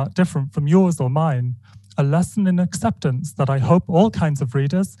all that different from yours or mine. A lesson in acceptance that I hope all kinds of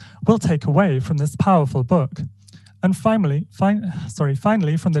readers will take away from this powerful book." And finally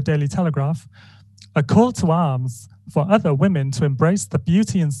from the Daily Telegraph, "A call to arms for other women to embrace the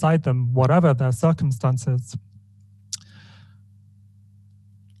beauty inside them, whatever their circumstances."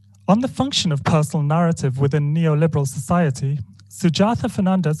 On the function of personal narrative within neoliberal society, Sujatha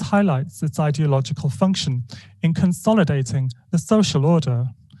Fernandez highlights its ideological function in consolidating the social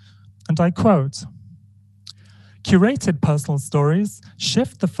order. And I quote, "Curated personal stories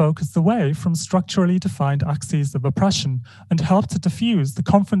shift the focus away from structurally defined axes of oppression and help to diffuse the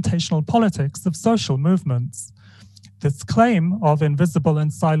confrontational politics of social movements. This claim of invisible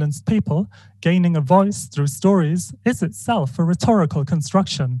and silenced people gaining a voice through stories is itself a rhetorical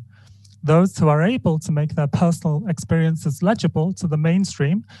construction. Those who are able to make their personal experiences legible to the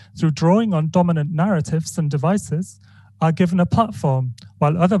mainstream through drawing on dominant narratives and devices are given a platform,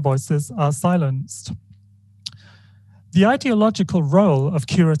 while other voices are silenced. The ideological role of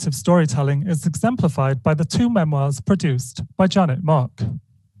curative storytelling is exemplified by the two memoirs produced by Janet Mock.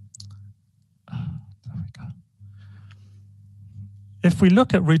 If we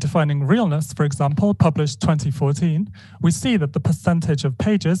look at Redefining Realness, for example, published 2014, we see that the percentage of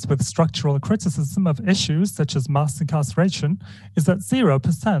pages with structural criticism of issues such as mass incarceration is at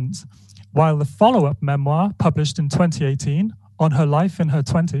 0%, while the follow-up memoir published in 2018 on her life in her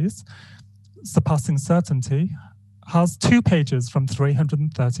 20s, Surpassing Certainty, has 2 pages from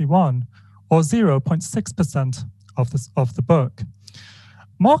 331, or 0.6% of the book.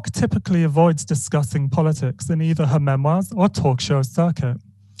 Mock typically avoids discussing politics in either her memoirs or talk show circuit.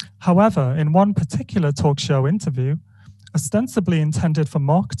 However, in one particular talk show interview, ostensibly intended for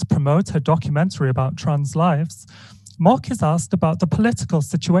Mock to promote her documentary about trans lives, Mock is asked about the political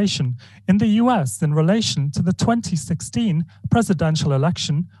situation in the US in relation to the 2016 presidential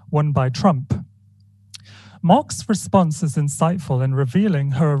election won by Trump. Mock's response is insightful in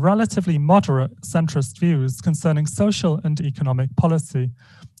revealing her relatively moderate centrist views concerning social and economic policy.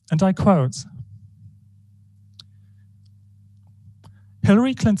 And I quote,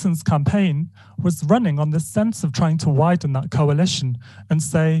 Hillary Clinton's campaign was running on this sense of trying to widen that coalition and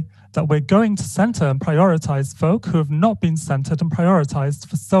say that we're going to center and prioritize folk who have not been centered and prioritized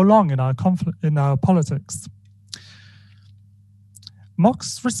for so long in our politics.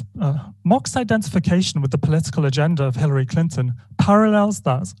 Mock's identification with the political agenda of Hillary Clinton parallels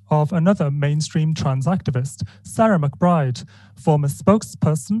that of another mainstream trans activist, Sarah McBride, former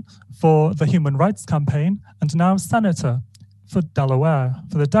spokesperson for the Human Rights Campaign and now senator for Delaware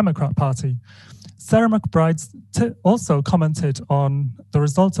for the Democrat Party. Sarah McBride also commented on the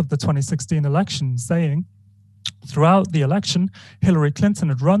result of the 2016 election, saying, throughout the election, Hillary Clinton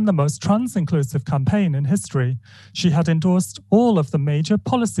had run the most trans-inclusive campaign in history. She had endorsed all of the major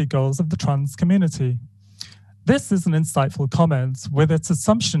policy goals of the trans community. This is an insightful comment with its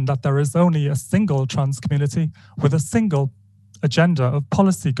assumption that there is only a single trans community with a single agenda of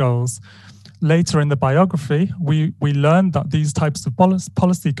policy goals. Later in the biography, we learned that these types of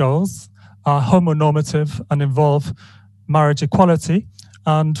policy goals are homonormative and involve marriage equality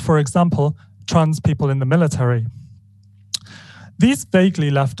and, for example, trans people in the military. These vaguely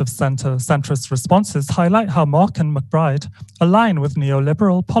left-of-center centrist responses highlight how Mock and McBride align with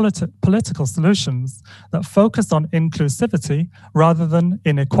neoliberal political solutions that focus on inclusivity rather than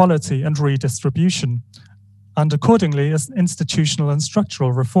inequality and redistribution, and accordingly as institutional and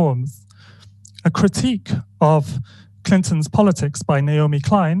structural reforms. A critique of Clinton's politics by Naomi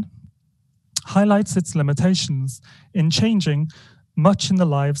Klein highlights its limitations in changing much in the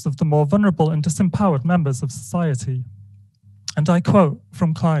lives of the more vulnerable and disempowered members of society. And I quote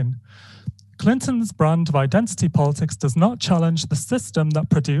from Klein, Clinton's brand of identity politics does not challenge the system that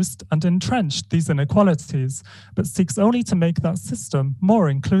produced and entrenched these inequalities, but seeks only to make that system more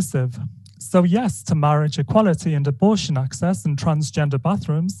inclusive. So yes to marriage equality and abortion access and transgender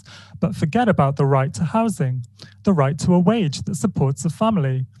bathrooms, but forget about the right to housing, the right to a wage that supports a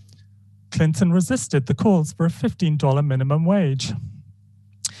family. Clinton resisted the calls for a $15 minimum wage.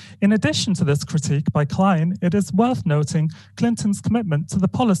 In addition to this critique by Klein, it is worth noting Clinton's commitment to the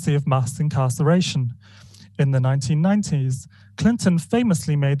policy of mass incarceration. In the 1990s, Clinton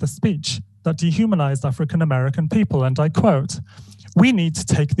famously made the speech that dehumanized African American people, and I quote, "We need to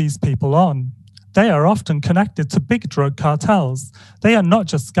take these people on. They are often connected to big drug cartels. They are not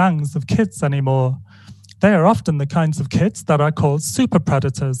just gangs of kids anymore. They are often the kinds of kids that are called super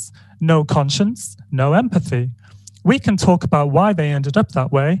predators. No conscience, no empathy. We can talk about why they ended up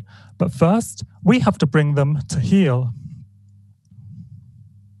that way, but first, we have to bring them to heel."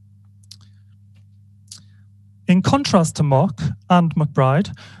 In contrast to Mock and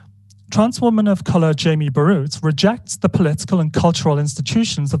McBride, trans woman of color Jamie Barut rejects the political and cultural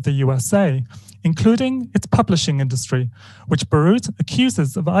institutions of the USA, including its publishing industry, which Barut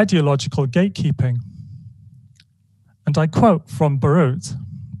accuses of ideological gatekeeping. And I quote from Barut.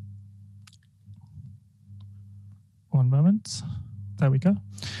 One moment. There we go.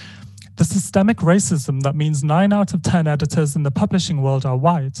 The systemic racism that means 9 out of 10 editors in the publishing world are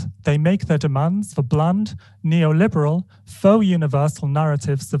white. They make their demands for bland, neoliberal, faux universal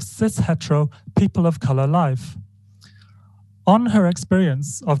narratives of cis-hetero people of color life. On her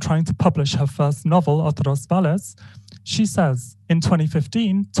experience of trying to publish her first novel, Otros Vales, she says, in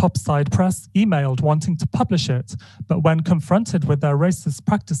 2015, Topside Press emailed wanting to publish it, but when confronted with their racist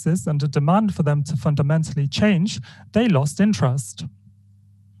practices and a demand for them to fundamentally change, they lost interest.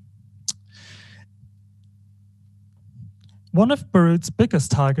 One of Barut's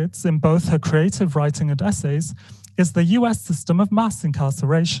biggest targets in both her creative writing and essays is the US system of mass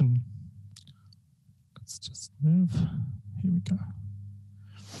incarceration. Let's just move. Here we go.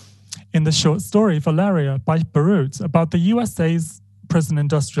 In the short story Valeria by Barut about the USA's prison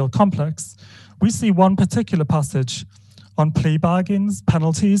industrial complex, we see one particular passage on plea bargains,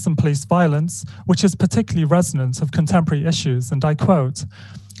 penalties, and police violence, which is particularly resonant of contemporary issues, and I quote,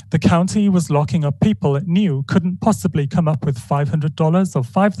 "The county was locking up people it knew couldn't possibly come up with $500 or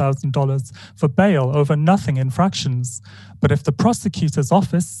 $5,000 for bail over nothing infractions. But if the prosecutor's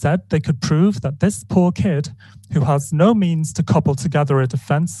office said they could prove that this poor kid, who has no means to cobble together a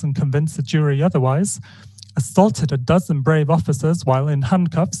defense and convince a jury otherwise, assaulted a dozen brave officers while in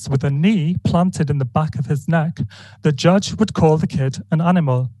handcuffs with a knee planted in the back of his neck, the judge would call the kid an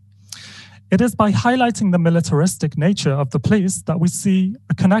animal." It is by highlighting the militaristic nature of the police that we see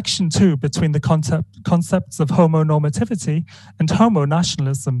a connection too between the concepts of homonormativity and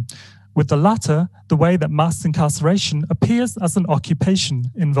homo-nationalism, with the latter the way that mass incarceration appears as an occupation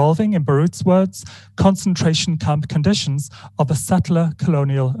involving, in Barut's words, concentration camp conditions of a settler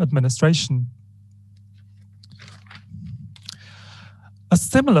colonial administration. A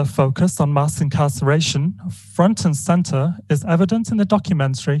similar focus on mass incarceration, front and center, is evident in the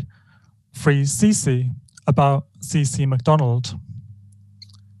documentary Free Cece, about C.C. MacDonald.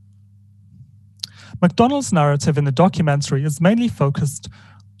 MacDonald's narrative in the documentary is mainly focused,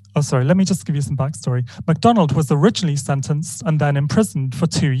 let me just give you some backstory. MacDonald was originally sentenced and then imprisoned for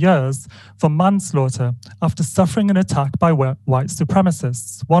 2 years for manslaughter after suffering an attack by white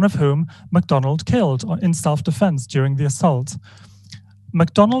supremacists, one of whom MacDonald killed in self-defense during the assault.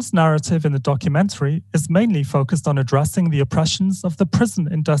 MacDonald's narrative in the documentary is mainly focused on addressing the oppressions of the prison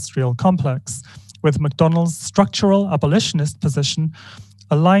industrial complex, with MacDonald's structural abolitionist position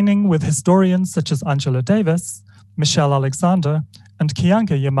aligning with historians such as Angela Davis, Michelle Alexander, and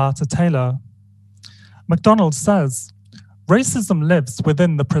Keeanga-Yamahtta Taylor. MacDonald says, "Racism lives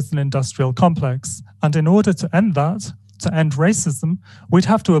within the prison industrial complex, and in order to end that, to end racism, we'd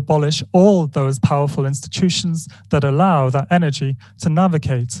have to abolish all those powerful institutions that allow that energy to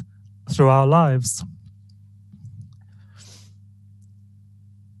navigate through our lives."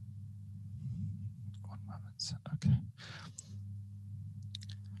 One moment. Okay.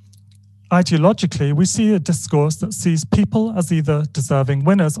 Ideologically, we see a discourse that sees people as either deserving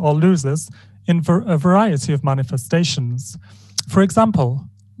winners or losers in a variety of manifestations. For example,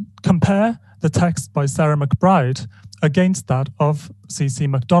 compare the text by Sarah McBride against that of C.C.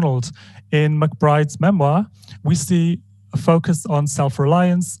 MacDonald. In McBride's memoir, we see a focus on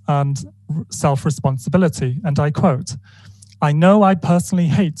self-reliance and self-responsibility, and I quote, "I know I personally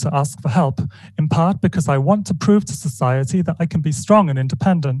hate to ask for help, in part because I want to prove to society that I can be strong and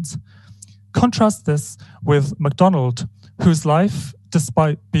independent." Contrast this with MacDonald, whose life,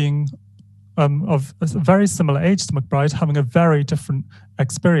 despite being of a very similar age to McBride, having a very different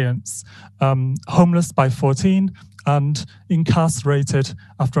experience, homeless by 14, and incarcerated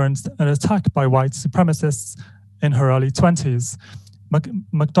after an attack by white supremacists in her early 20s.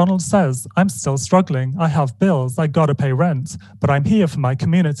 MacDonald says, "I'm still struggling. I have bills. I gotta pay rent, but I'm here for my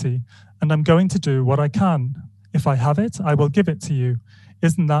community, and I'm going to do what I can. If I have it, I will give it to you.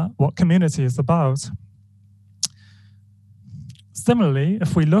 Isn't that what community is about?" Similarly,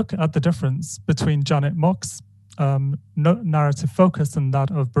 if we look at the difference between Janet Mock's narrative focus and that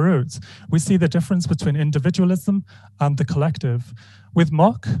of Barut, we see the difference between individualism and the collective. With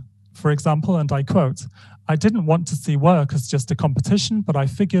Mock, for example, and I quote, "I didn't want to see work as just a competition, but I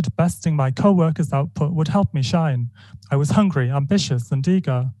figured besting my co-workers' output would help me shine. I was hungry, ambitious, and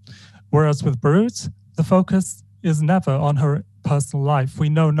eager." Whereas with Barut, the focus is never on her personal life. We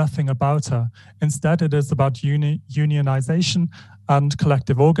know nothing about her. Instead, it is about unionization and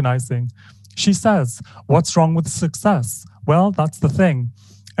collective organizing. She says, "What's wrong with success? Well, that's the thing.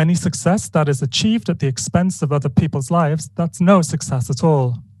 Any success that is achieved at the expense of other people's lives, that's no success at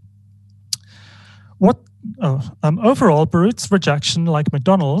all." Overall, Barut's rejection, like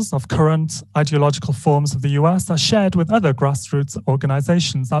MacDonald's, of current ideological forms of the US are shared with other grassroots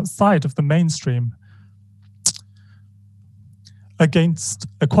organizations outside of the mainstream. Against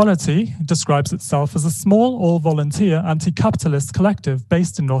Equality describes itself as a small, all-volunteer, anti-capitalist collective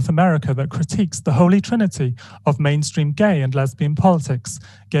based in North America that critiques the holy trinity of mainstream gay and lesbian politics,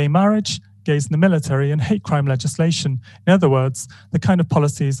 gay marriage, gays in the military, and hate crime legislation. In other words, the kind of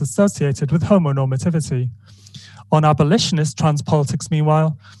policies associated with homonormativity. On abolitionist trans politics,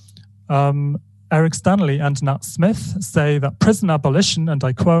 meanwhile, Eric Stanley and Nat Smith say that prison abolition, and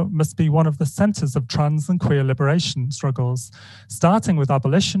I quote, "must be one of the centers of trans and queer liberation struggles. Starting with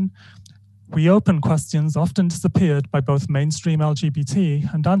abolition, reopen questions often disappeared by both mainstream LGBT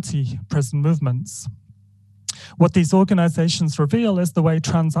and anti-prison movements." What these organizations reveal is the way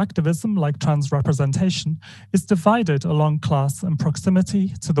trans activism, like trans representation, is divided along class and proximity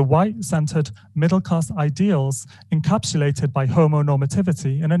to the white-centered middle-class ideals encapsulated by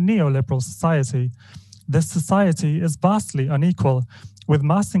homonormativity in a neoliberal society. this society is vastly unequal, with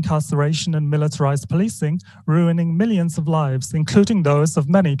mass incarceration and militarized policing ruining millions of lives, including those of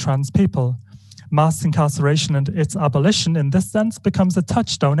many trans people. Mass incarceration and its abolition in this sense becomes a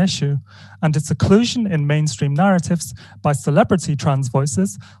touchstone issue, and its occlusion in mainstream narratives by celebrity trans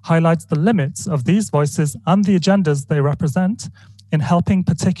voices highlights the limits of these voices and the agendas they represent in helping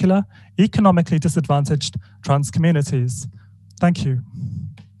particular economically disadvantaged trans communities. Thank you.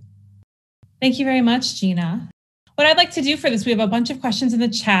 Thank you very much, Gina. What I'd like to do for this, we have a bunch of questions in the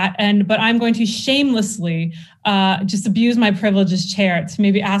chat, but I'm going to shamelessly just abuse my privilege as chair to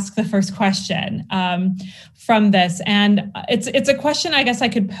maybe ask the first question from this. And it's a question I guess I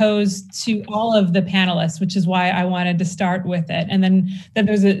could pose to all of the panelists, which is why I wanted to start with it. And then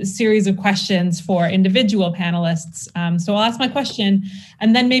there's a series of questions for individual panelists. So I'll ask my question,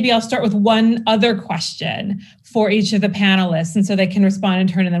 and then maybe I'll start with one other question for each of the panelists, and so they can respond in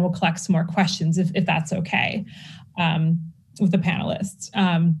turn, and then we'll collect some more questions if that's okay. With the panelists.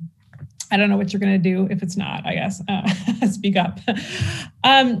 I don't know what you're going to do if it's not, I guess. Speak up.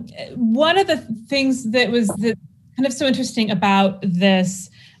 One of the things that was kind of so interesting about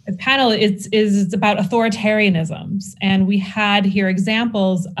this panel is it's about authoritarianisms. And we had here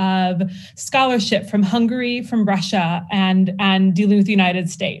examples of scholarship from Hungary, from Russia, and dealing with the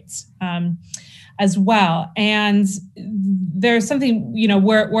United States. As well. And there's something,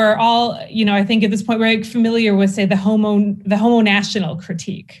 we're all, I think at this point we're familiar with, say, the homo national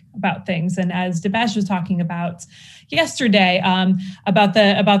critique about things. And as Takács was talking about yesterday, about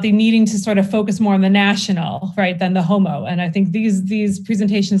the needing to sort of focus more on the national, right, than the homo. And I think these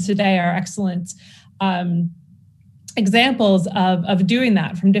presentations today are excellent examples of doing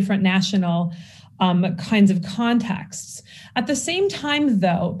that from different national kinds of contexts. At the same time,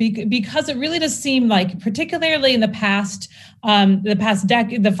 though, because it really does seem like, particularly in the past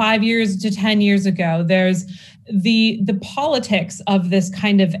decade, the 5 years to 10 years ago, there's the politics of this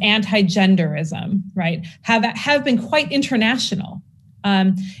kind of anti-genderism, right, have been quite international.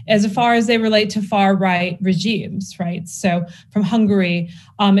 As far as they relate to far-right regimes, right? So from Hungary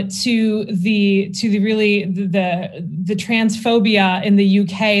to the transphobia in the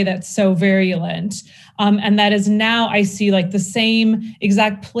UK that's so virulent, and that is now, I see, like the same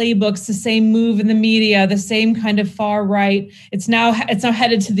exact playbooks, the same move in the media, the same kind of far-right. It's now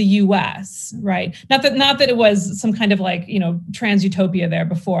headed to the US, right? Not that it was some kind of trans utopia there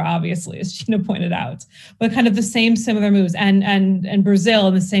before, obviously, as Gina pointed out, but kind of the same similar moves, and Brazil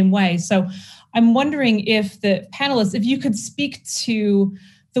in the same way. So I'm wondering if the panelists, if you could speak to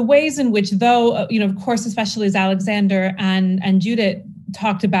the ways in which, though, of course, especially as Alexander and Judit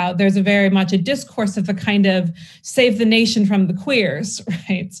talked about, there's a very much a discourse of the kind of save the nation from the queers,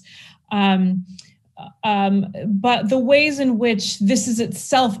 right? But the ways in which this is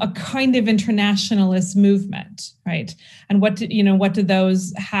itself a kind of internationalist movement, right? And what do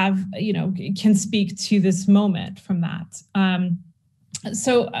those have, can speak to this moment from that.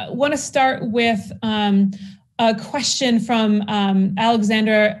 So I want to start with a question from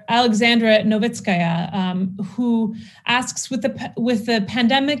Alexandra Novitskaya, who asks, with the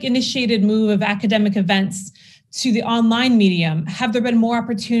pandemic-initiated move of academic events to the online medium, have there been more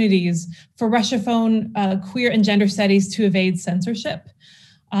opportunities for Russophone queer and gender studies to evade censorship?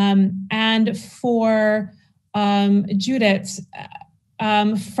 And for Judit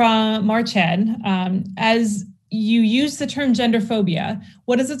from Marchen, as you use the term genderphobia,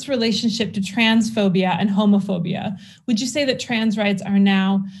 what is its relationship to transphobia and homophobia? Would you say that trans rights are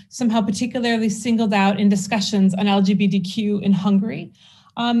now somehow particularly singled out in discussions on LGBTQ in Hungary?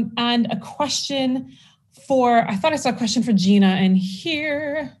 And a question I thought I saw a question for Gina in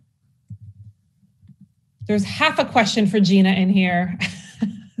here. There's half a question for Gina in here.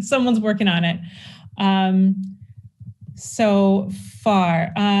 Someone's working on it so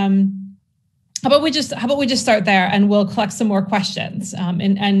far. How about we just start there, and we'll collect some more questions,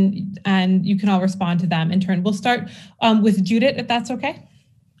 and you can all respond to them in turn. We'll start with Judit, if that's okay.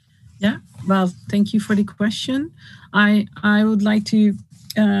 Yeah. Well, thank you for the question. I would like to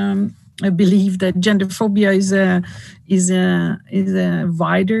believe that genderphobia is a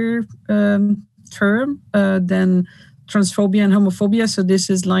wider term than transphobia and homophobia. So this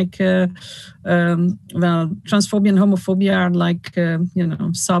is like, transphobia and homophobia are like,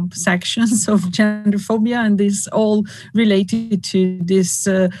 subsections of genderphobia, and this all related to this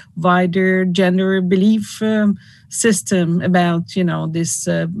wider gender belief system about, this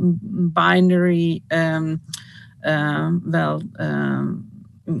binary,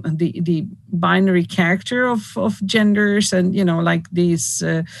 the binary character of genders, and like these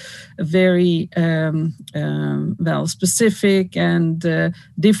very well specific and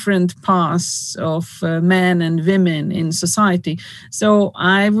different paths of men and women in society. So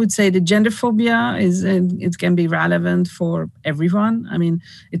I would say the genderphobia it can be relevant for everyone. I mean,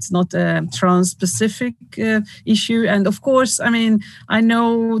 it's not a trans-specific issue, and of course, I mean, I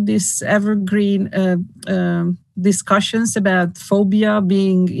know this evergreen discussions about phobia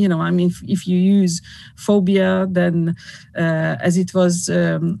being, I mean, if you use phobia, then as it was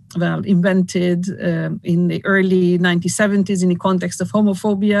invented in the early 1970s in the context of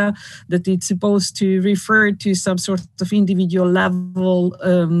homophobia, that it's supposed to refer to some sort of individual level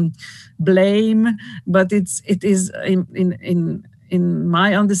blame, but it is in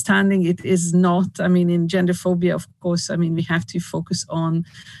my understanding, it is not. I mean, in genderphobia, of course, I mean, we have to focus on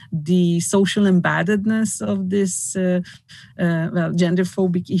the social embeddedness of this,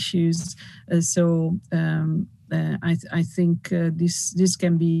 genderphobic issues. I think this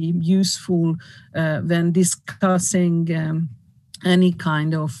can be useful when discussing any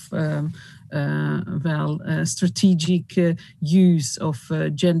kind of strategic use of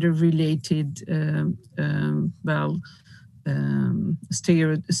gender-related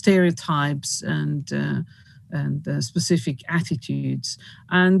stereotypes and specific attitudes.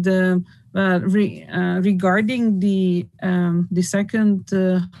 And regarding the second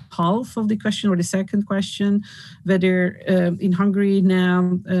half of the question, or the second question, whether in Hungary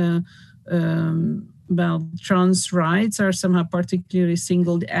now trans rights are somehow particularly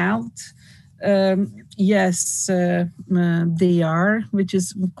singled out. Yes, they are, which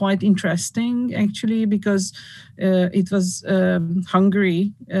is quite interesting actually, because it was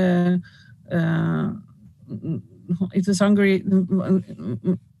Hungary. It was Hungary.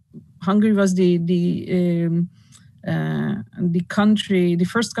 Hungary was the country, the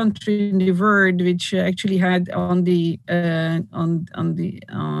first country in the world which actually had on the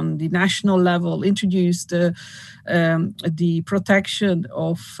national level introduced the protection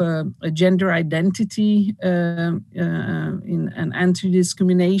of gender identity in an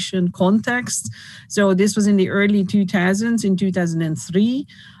anti-discrimination context. So this was in the early 2000s, in 2003,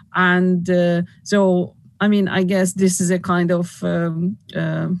 and so I mean, I guess this is a kind of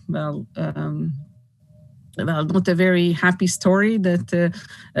not a very happy story that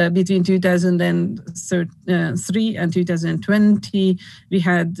between 2003 and 2020 we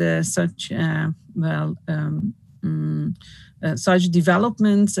had such such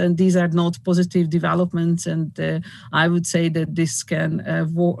developments, and these are not positive developments. And I would say that this can,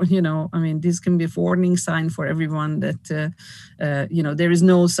 this can be a warning sign for everyone that there is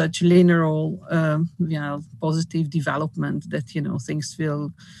no such linear, positive development that things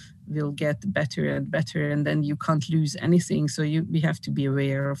will get better and better, and then you can't lose anything. So we have to be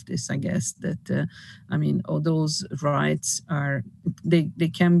aware of this, I guess, that all those rights they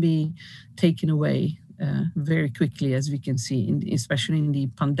can be taken away very quickly, as we can see, especially in the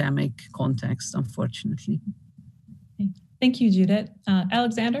pandemic context, unfortunately. Thank you, Judit.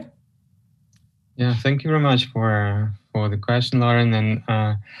 Alexander? Yeah, thank you very much for the question, Lauren. And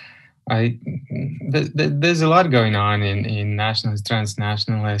there's a lot going on in nationalist,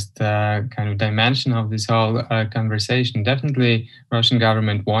 transnationalist kind of dimension of this whole conversation. Definitely, Russian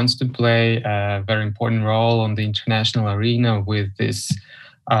government wants to play a very important role on the international arena with this,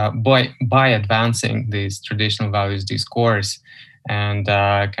 by advancing this traditional values discourse and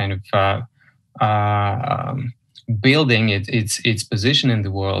building its position in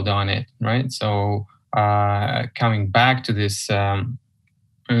the world on it, right? So coming back to this,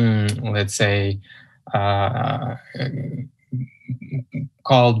 let's say,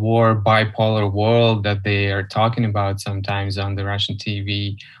 Cold War bipolar world that they are talking about sometimes on the Russian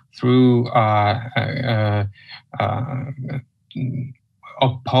TV, through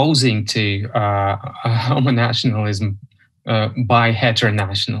opposing to homonationalism by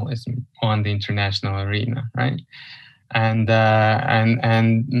heteronationalism on the international arena, right? And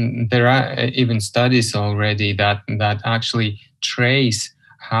there are even studies already that actually trace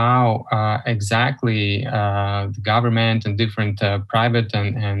how exactly the government and different private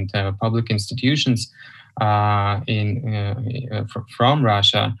and public institutions from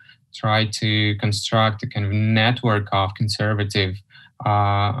Russia try to construct a kind of network of conservative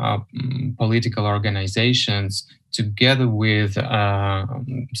political organizations together with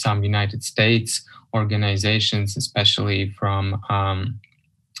some United States organizations, especially from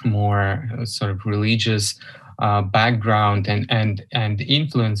more sort of religious background, and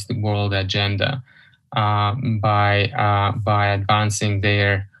influence the world agenda by advancing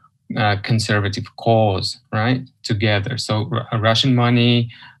their conservative cause, right? Together. So Russian money,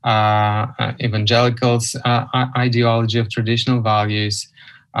 evangelicals, ideology of traditional values,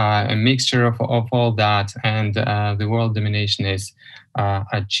 a mixture of all that, and the world domination is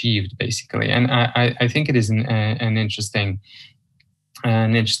achieved, basically. And I think it is an interesting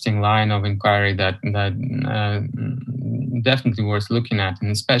line of inquiry that definitely worth looking at, and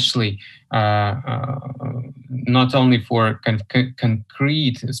especially not only for kind of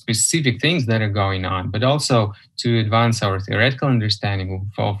concrete, specific things that are going on, but also to advance our theoretical understanding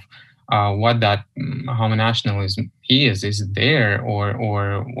of what that homonationalism is. Is it there,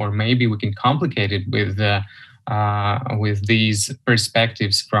 or maybe we can complicate it with these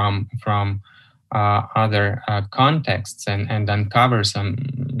perspectives from other contexts and uncover some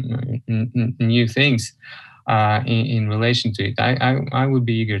new things in relation to it. I would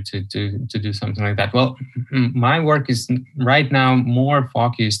be eager to do something like that. Well, my work is right now more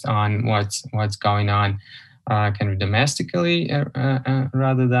focused on what's going on kind of domestically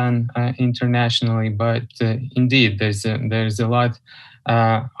rather than internationally. But indeed, there's a lot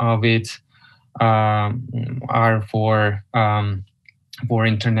of it are for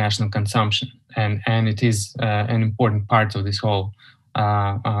international consumption, and it is an important part of this whole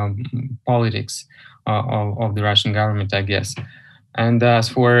politics of the Russian government, I guess. And as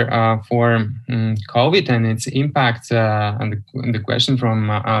for COVID and its impact, and the question from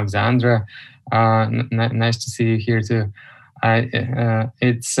Alexandra, nice to see you here too.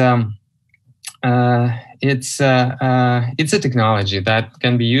 It's a technology that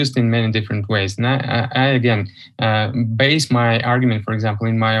can be used in many different ways. And I again base my argument, for example,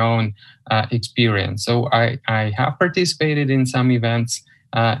 in my own experience. So I have participated in some events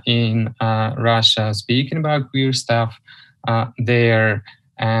in Russia, speaking about queer stuff there,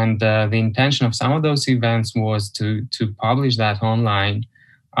 and the intention of some of those events was to publish that online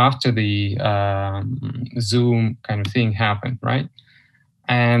after the Zoom kind of thing happened, right?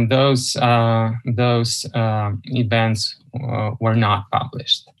 And those events were not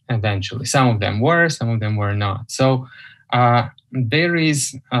published eventually. Some of them were, some of them were not. So there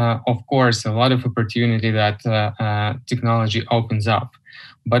is, of course, a lot of opportunity that technology opens up,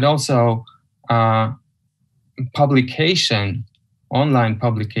 but also publication, online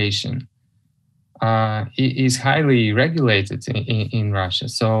publication, is highly regulated in Russia.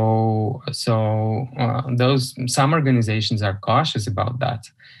 So some organizations are cautious about that,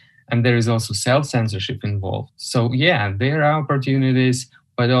 and there is also self-censorship involved. So yeah, there are opportunities,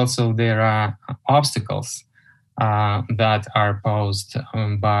 but also there are obstacles that are posed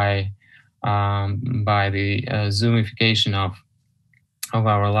by the Zoomification of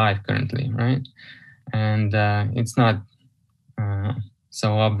our life currently, right? And it's not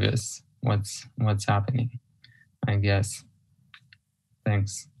so obvious what's happening, I guess.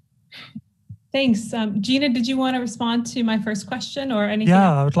 Thanks. Thanks. Gina, did you want to respond to my first question or anything?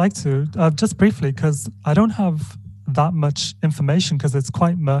 Yeah, I would like to, just briefly, because I don't have that much information because it's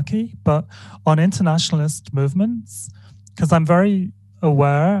quite murky, but on internationalist movements, because I'm very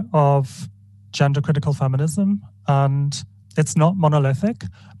aware of gender critical feminism, and it's not monolithic,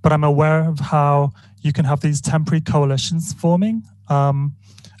 but I'm aware of how you can have these temporary coalitions forming.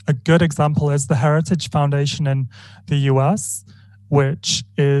 A good example is the Heritage Foundation in the US, which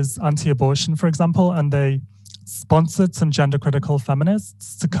is anti-abortion, for example, and they sponsored some gender critical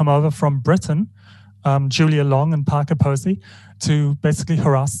feminists to come over from Britain, Julia Long and Parker Posey, to basically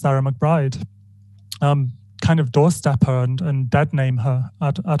harass Sarah McBride, kind of doorstep her and dead name her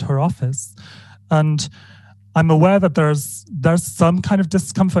at her office. And I'm aware that there's some kind of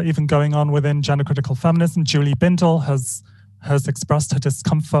discomfort even going on within gender critical feminism. Julie Bindel has expressed her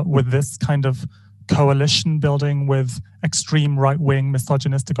discomfort with this kind of coalition building with extreme right-wing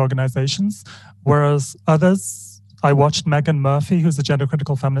misogynistic organizations, whereas others, I watched Megan Murphy, who's a gender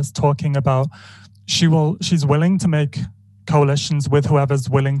critical feminist, talking about she's willing to make coalitions with whoever's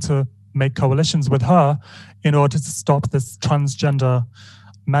willing to make coalitions with her in order to stop this transgender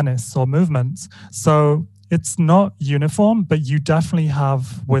menace or movement. So it's not uniform, but you definitely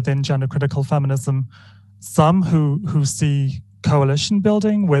have within gender critical feminism some who see coalition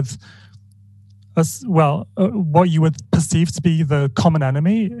building with what you would perceive to be the common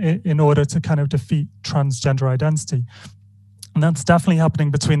enemy in order to kind of defeat transgender identity. And that's definitely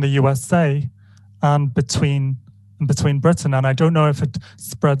happening between the USA and between Britain. And I don't know if it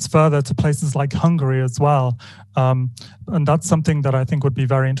spreads further to places like Hungary as well. And that's something that I think would be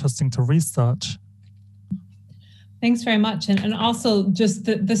very interesting to research. Thanks very much. And also just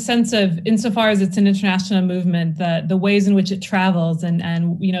the sense of, insofar as it's an international movement, the ways in which it travels and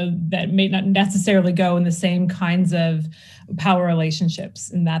that may not necessarily go in the same kinds of power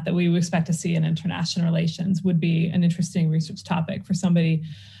relationships and that we would expect to see in international relations would be an interesting research topic for somebody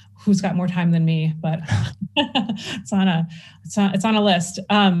who's got more time than me, but it's on a list.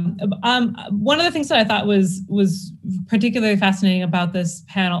 One of the things that I thought was particularly fascinating about this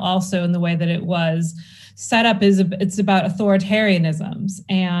panel also in the way that it was set up is it's about authoritarianisms,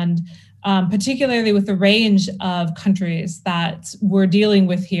 and particularly with the range of countries that we're dealing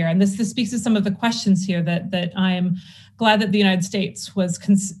with here. And this speaks to some of the questions here that I'm glad that the United States was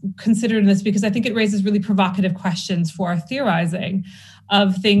considered in this, because I think it raises really provocative questions for our theorizing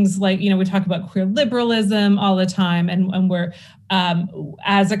of things like, we talk about queer liberalism all the time, and we're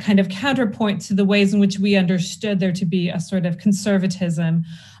as a kind of counterpoint to the ways in which we understood there to be a sort of conservatism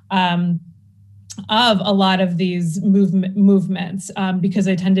of a lot of these movements, because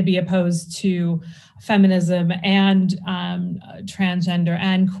they tend to be opposed to feminism and transgender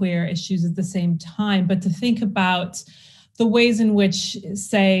and queer issues at the same time. But to think about the ways in which,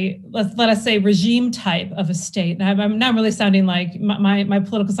 say, let us say, regime type of a state. And I'm not really sounding like my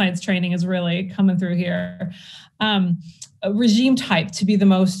political science training is really coming through here. A regime type to be the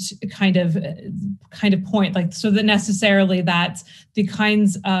most kind of point, like, so that necessarily that the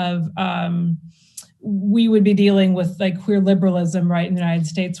kinds of we would be dealing with like queer liberalism, right, in the United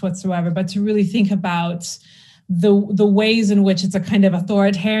States whatsoever, but to really think about the ways in which it's a kind of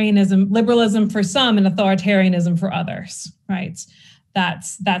authoritarianism, liberalism for some and authoritarianism for others, right?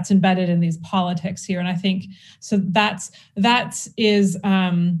 That's embedded in these politics here. And I think, so that is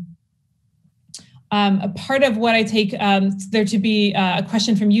a part of what I take there to be a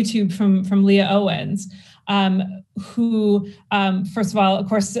question from YouTube from Leah Owens, who, first of all, of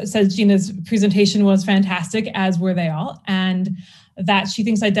course, says Gina's presentation was fantastic, as were they all, and that she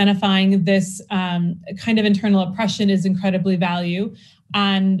thinks identifying this kind of internal oppression is incredibly valuable.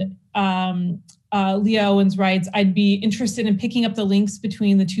 And Leah Owens writes, I'd be interested in picking up the links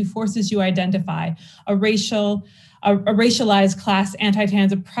between the two forces you identify, a racialized class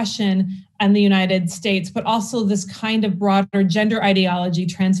anti-trans oppression and the United States, but also this kind of broader gender ideology,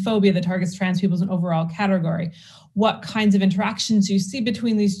 transphobia, that targets trans people as an overall category. What kinds of interactions you see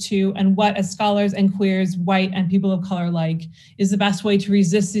between these two, and what, as scholars and queers, white and people of color alike, is the best way to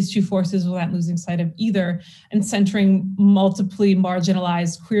resist these two forces without losing sight of either and centering multiply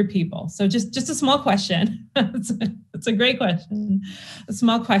marginalized queer people. So just a small question. It's a great question, a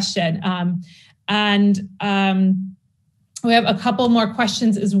small question. We have a couple more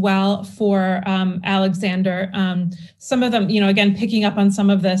questions as well for Alexander. Some of them, again, picking up on some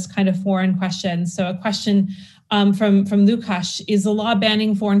of this kind of foreign questions. So a question from Wilcox: is the law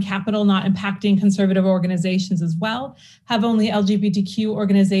banning foreign capital not impacting conservative organizations as well? Have only LGBTQ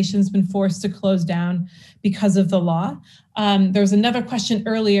organizations been forced to close down because of the law? There was another question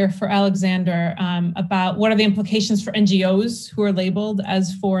earlier for Alexander about what are the implications for NGOs who are labeled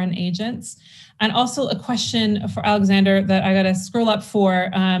as foreign agents? And also a question for Alexander that I got to scroll up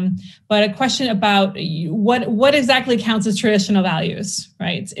for, but a question about what exactly counts as traditional values,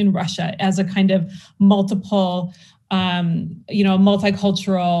 right, in Russia as a kind of multiple,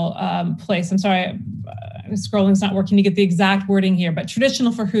 multicultural place. I'm sorry, scrolling's not working to get the exact wording here, but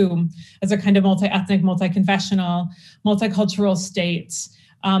traditional for whom as a kind of multi-ethnic, multi-confessional, multicultural state.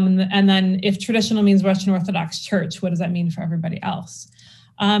 And then if traditional means Russian Orthodox Church, what does that mean for everybody else?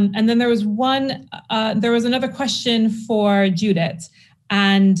 And then there was another question for Judit,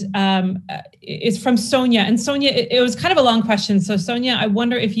 and it's from Sonia. And Sonia, it was kind of a long question. So Sonia, I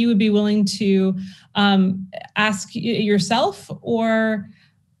wonder if you would be willing to ask yourself or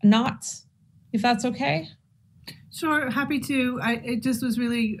not, if that's okay. Sure, happy to. It just was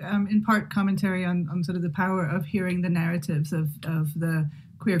really, in part, commentary on sort of the power of hearing the narratives of the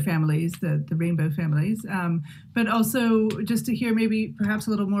queer families, the rainbow families, but also just to hear maybe perhaps a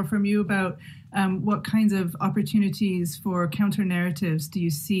little more from you about what kinds of opportunities for counter narratives do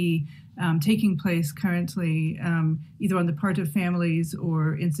you see taking place currently, either on the part of families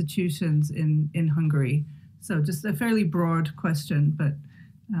or institutions in Hungary. So just a fairly broad question, but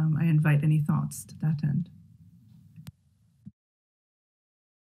I invite any thoughts to that end.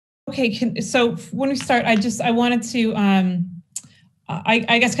 Okay, so when we start, I wanted to,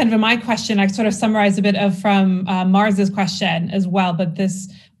 I guess kind of in my question, I sort of summarized a bit from Mars's question as well, but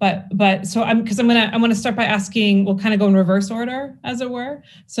so I'm gonna start by asking, we'll kind of go in reverse order, as it were.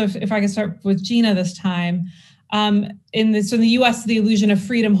 So if I can start with Gina this time, in the U.S., the illusion of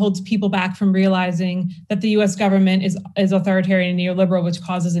freedom holds people back from realizing that the U.S. government is authoritarian and neoliberal, which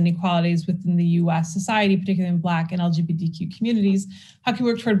causes inequalities within the U.S. society, particularly in Black and LGBTQ communities. How can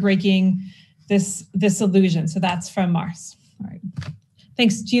we work toward breaking this illusion? So that's from Mars. All right.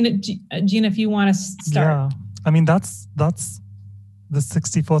 Thanks, Gina. Gina, if you want to start. Yeah, I mean, that's the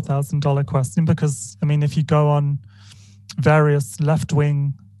 $64,000 question, because, I mean, if you go on various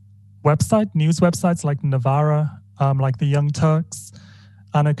left-wing news websites like Novara, like the Young Turks,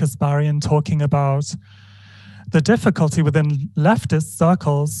 Anna Kasparian talking about the difficulty within leftist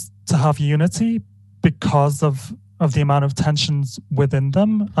circles to have unity because of the amount of tensions within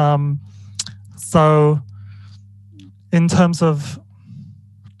them. So in terms of,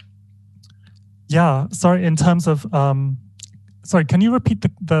 sorry, can you repeat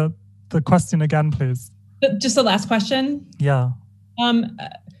the question again, please? Just the last question? Yeah.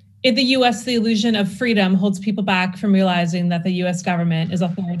 In the U.S., the illusion of freedom holds people back from realizing that the U.S. government is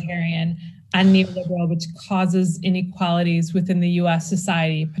authoritarian and neoliberal, which causes inequalities within the U.S.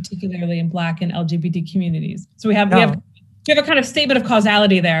 society, particularly in Black and LGBT communities. So we have a kind of statement of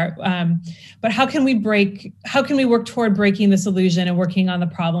causality there. But how can we work toward breaking this illusion and working on the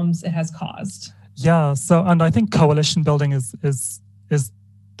problems it has caused? Yeah. So, and I think coalition building is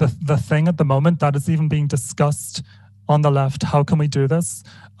the thing at the moment that is even being discussed on the left. How can we do this?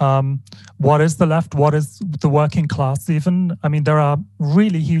 What is the left? What is the working class even? I mean, there are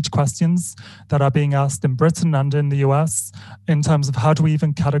really huge questions that are being asked in Britain and in the US in terms of how do we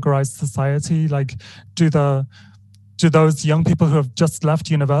even categorize society? Like, do those young people who have just left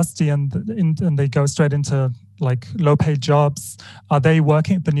university and they go straight into like low-paid jobs, are they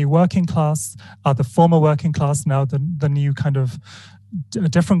the new working class? Are the former working class now the new kind of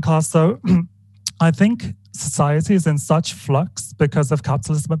different class? So I think society is in such flux because of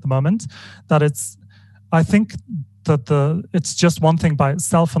capitalism at the moment that I think that it's just one thing by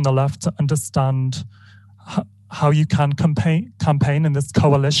itself on the left to understand how you can campaign in this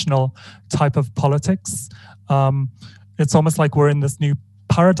coalitional type of politics. It's almost like we're in this new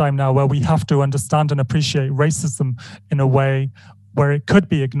paradigm now where we have to understand and appreciate racism in a way where it could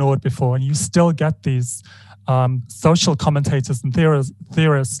be ignored before, and you still get these social commentators and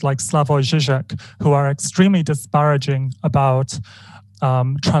theorists like Slavoj Žižek, who are extremely disparaging about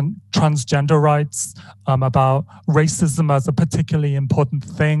transgender rights, about racism as a particularly important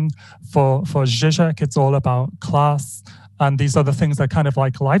thing. For Žižek, it's all about class, and these other things are kind of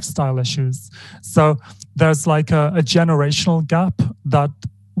like lifestyle issues. So there's like a generational gap that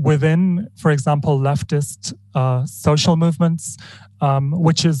within, for example, leftist social movements,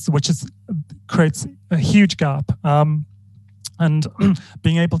 which creates a huge gap. And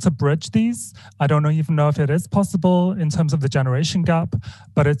being able to bridge these, I don't even know if it is possible in terms of the generation gap,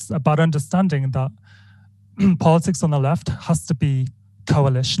 but it's about understanding that politics on the left has to be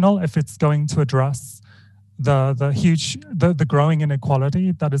coalitional if it's going to address the growing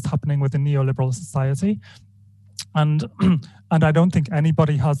inequality that is happening within neoliberal society. And I don't think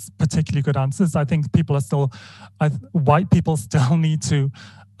anybody has particularly good answers. I think white people still need to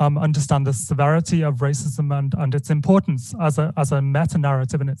understand the severity of racism and its importance as a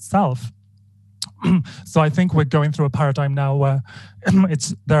meta-narrative in itself. So I think we're going through a paradigm now where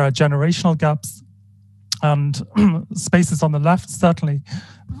there are generational gaps, and spaces on the left, certainly,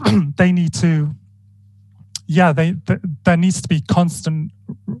 they need to, there needs to be constant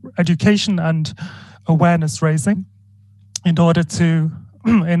education and awareness raising in order to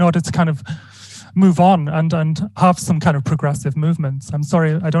kind of move on and have some kind of progressive movements. I'm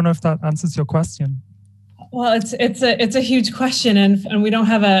sorry, I don't know if that answers your question. Well, it's a huge question, and we don't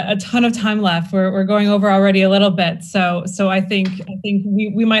have a ton of time left. We're going over already a little bit, so I think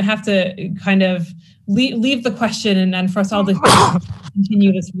we might have to kind of leave the question and then for us all to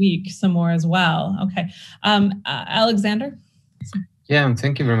continue this week some more as well. Okay, Alexander. Yeah,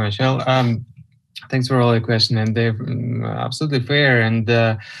 thank you very much. Thanks for all the questions, and they're absolutely fair. And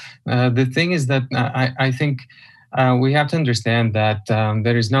the thing is that I think we have to understand that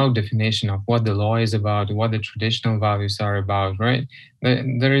there is no definition of what the law is about, what the traditional values are about, right?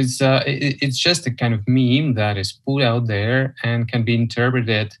 There is, it's just a kind of meme that is put out there and can be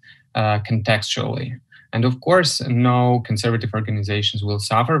interpreted contextually. And of course, no conservative organizations will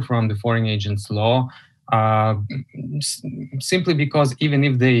suffer from the foreign agents law simply because even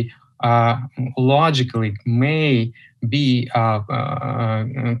if they logically may be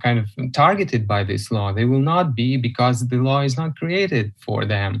kind of targeted by this law, they will not be, because the law is not created for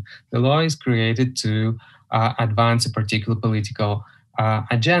them. The law is created to advance a particular political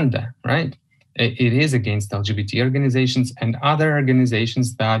agenda, right? It is against LGBT organizations and other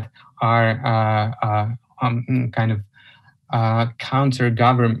organizations that are kind of counter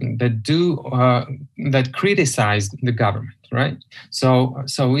government that criticize the government, right? So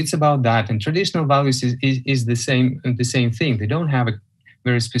it's about that, and traditional values is the same thing. They don't have a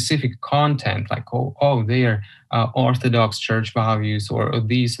very specific content, like they are Orthodox Church values or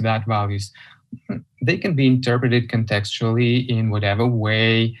these or that values. They can be interpreted contextually in whatever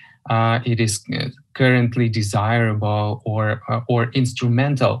way it is currently desirable or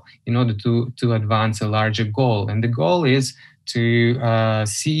instrumental in order to advance a larger goal. And the goal is to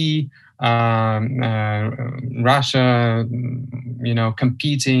see Russia,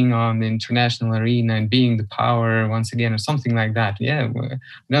 competing on the international arena and being the power once again, or something like that. Yeah, I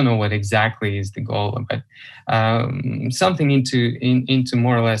don't know what exactly is the goal, but something into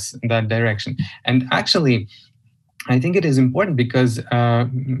more or less that direction. And actually, I think it is important because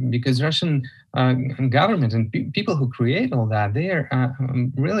Russian government and people who create all that, they are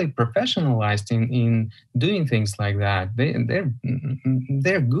really professionalized in doing things like that.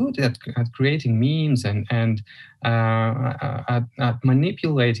 They're good at creating memes and at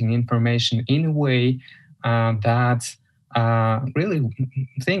manipulating information in a way that really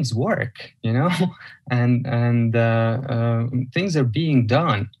things work, and things are being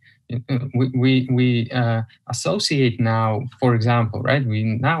done. We associate now, for example, right? We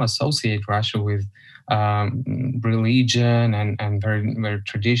now associate Russia with religion and very, very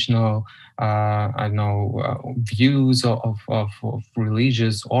traditional, views of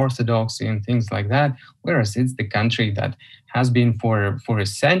religious orthodoxy and things like that. Whereas it's the country that has been for a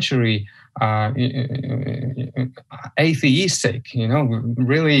century atheistic,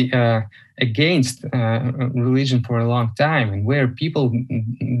 really against religion for a long time, and where people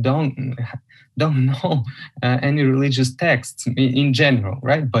don't know any religious texts in general,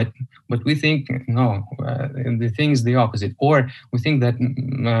 right? But we think no, the thing is the opposite, or we think that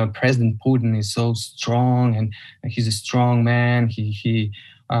President Putin is so strong and he's a strong man. He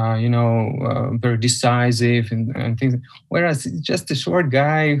very decisive and things. Whereas it's just a short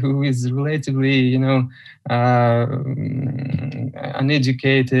guy who is relatively,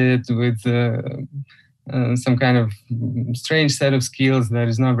 uneducated with some kind of strange set of skills that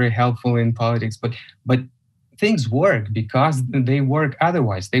is not very helpful in politics. But things work because they work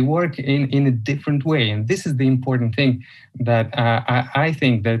otherwise. They work in a different way, and this is the important thing that I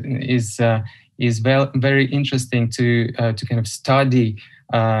think that is very interesting to kind of study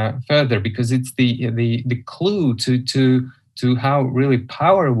further, because it's the clue to how really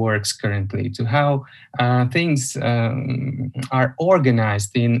power works currently, to how things are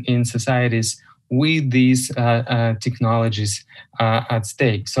organized in societies with these technologies at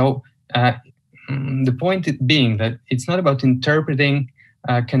stake. So the point being that it's not about interpreting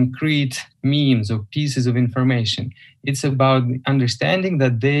concrete memes or pieces of information. It's about understanding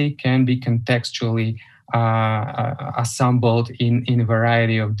that they can be contextually assembled in a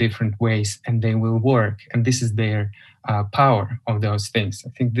variety of different ways, and they will work. And this is their power of those things. I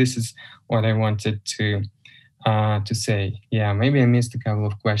think this is what I wanted to say. Yeah, maybe I missed a couple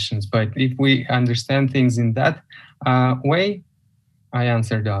of questions, but if we understand things in that way, I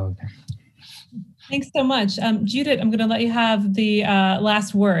answered all of them. Thanks so much. Judit, I'm going to let you have the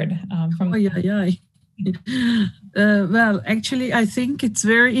last word. Well, actually, I think it's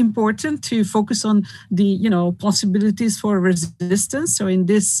very important to focus on the, possibilities for resistance. So in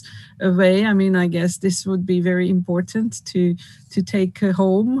this way, I guess this would be very important to take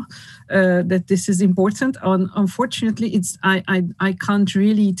home that this is important. Unfortunately, I can't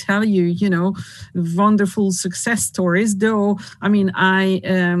really tell you, wonderful success stories. Though, with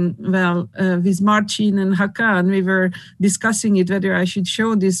Marcin and Hakan, we were discussing it whether I should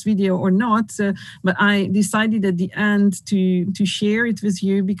show this video or not. But I decided at the end to share it with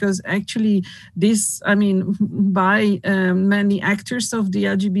you, because actually this, by many actors of the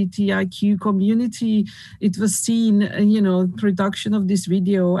LGBTIQ community, it was seen, production of this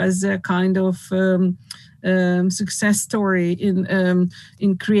video as a kind of success story in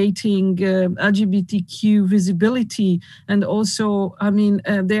creating LGBTQ visibility. And also,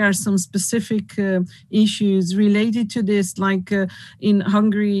 there are some specific issues related to this, like in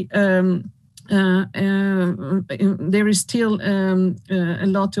Hungary, there is still a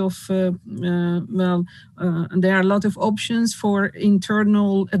lot of there are a lot of options for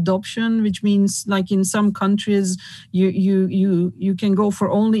internal adoption, which means, like in some countries, you can go for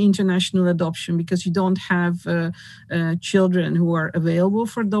only international adoption because you don't have children who are available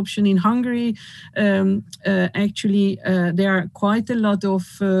for adoption. In Hungary, actually, there are quite a lot of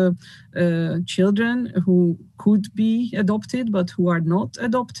children who could be adopted but who are not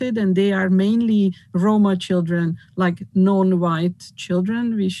adopted, and they are mainly Roma children, like non-white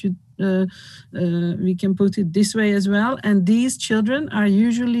children. We should we can put it this way as well. And these children are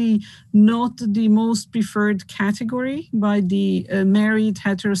usually not the most preferred category by the married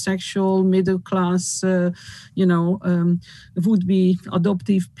heterosexual middle class, would-be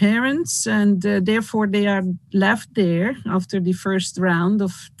adoptive parents, and therefore they are left there after the first round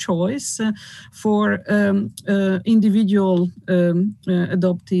of choice for individual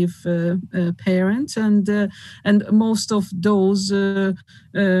adoptive parents, and most of those,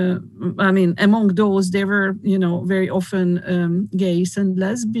 among those, there were very often gays and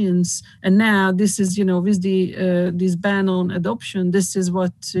lesbians, and now this is with the this ban on adoption, this is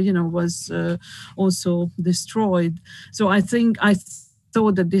what was also destroyed. So I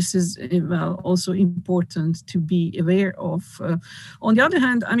thought that this is also important to be aware of. On the other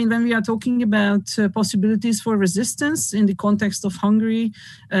hand, when we are talking about possibilities for resistance in the context of Hungary,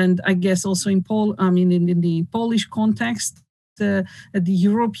 and I guess also in the Polish context, at the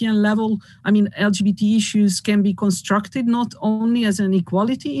European level, LGBT issues can be constructed not only as an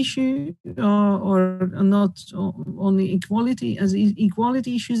equality issue or not only equality as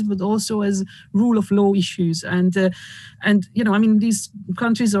equality issues, but also as rule of law issues. And these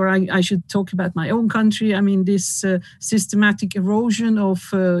countries, or I should talk about my own country. This systematic erosion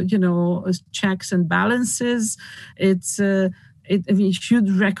of checks and balances. We should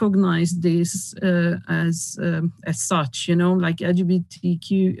recognize this as such, like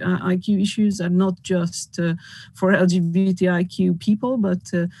LGBTIQ issues are not just for LGBTIQ people,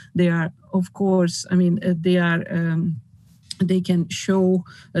 but they are, of course, they can show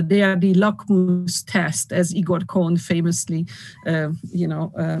they are the lakmus test, as Igor Kohn famously,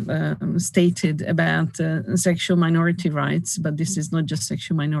 stated about sexual minority rights. But this is not just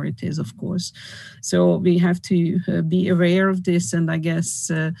sexual minorities, of course. So we have to be aware of this, and I guess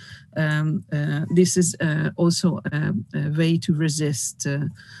this is also a way to resist.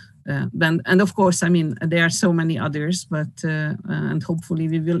 And of course, there are so many others, but and hopefully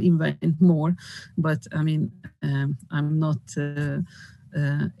we will invent more. But I'm not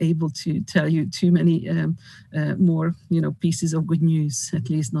able to tell you too many more, pieces of good news, at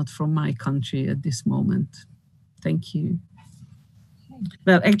least not from my country at this moment. Thank you.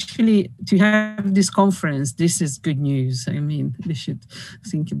 Well, actually, to have this conference, this is good news. We should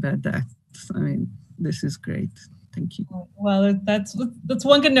think about that. This is great. Thank you. Well, that's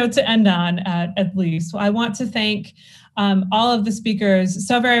one good note to end on, at least. I want to thank all of the speakers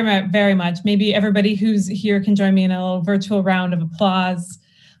so very, very much. Maybe everybody who's here can join me in a little virtual round of applause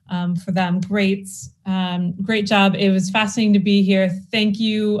for them. Great job. It was fascinating to be here. Thank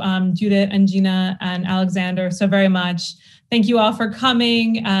you, Judit and Gina and Alexander, so very much. Thank you all for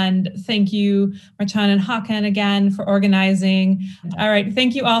coming, and thank you, Marchan and Hakan, again for organizing. All right,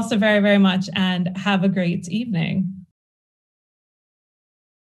 thank you all so very, very much, and have a great evening.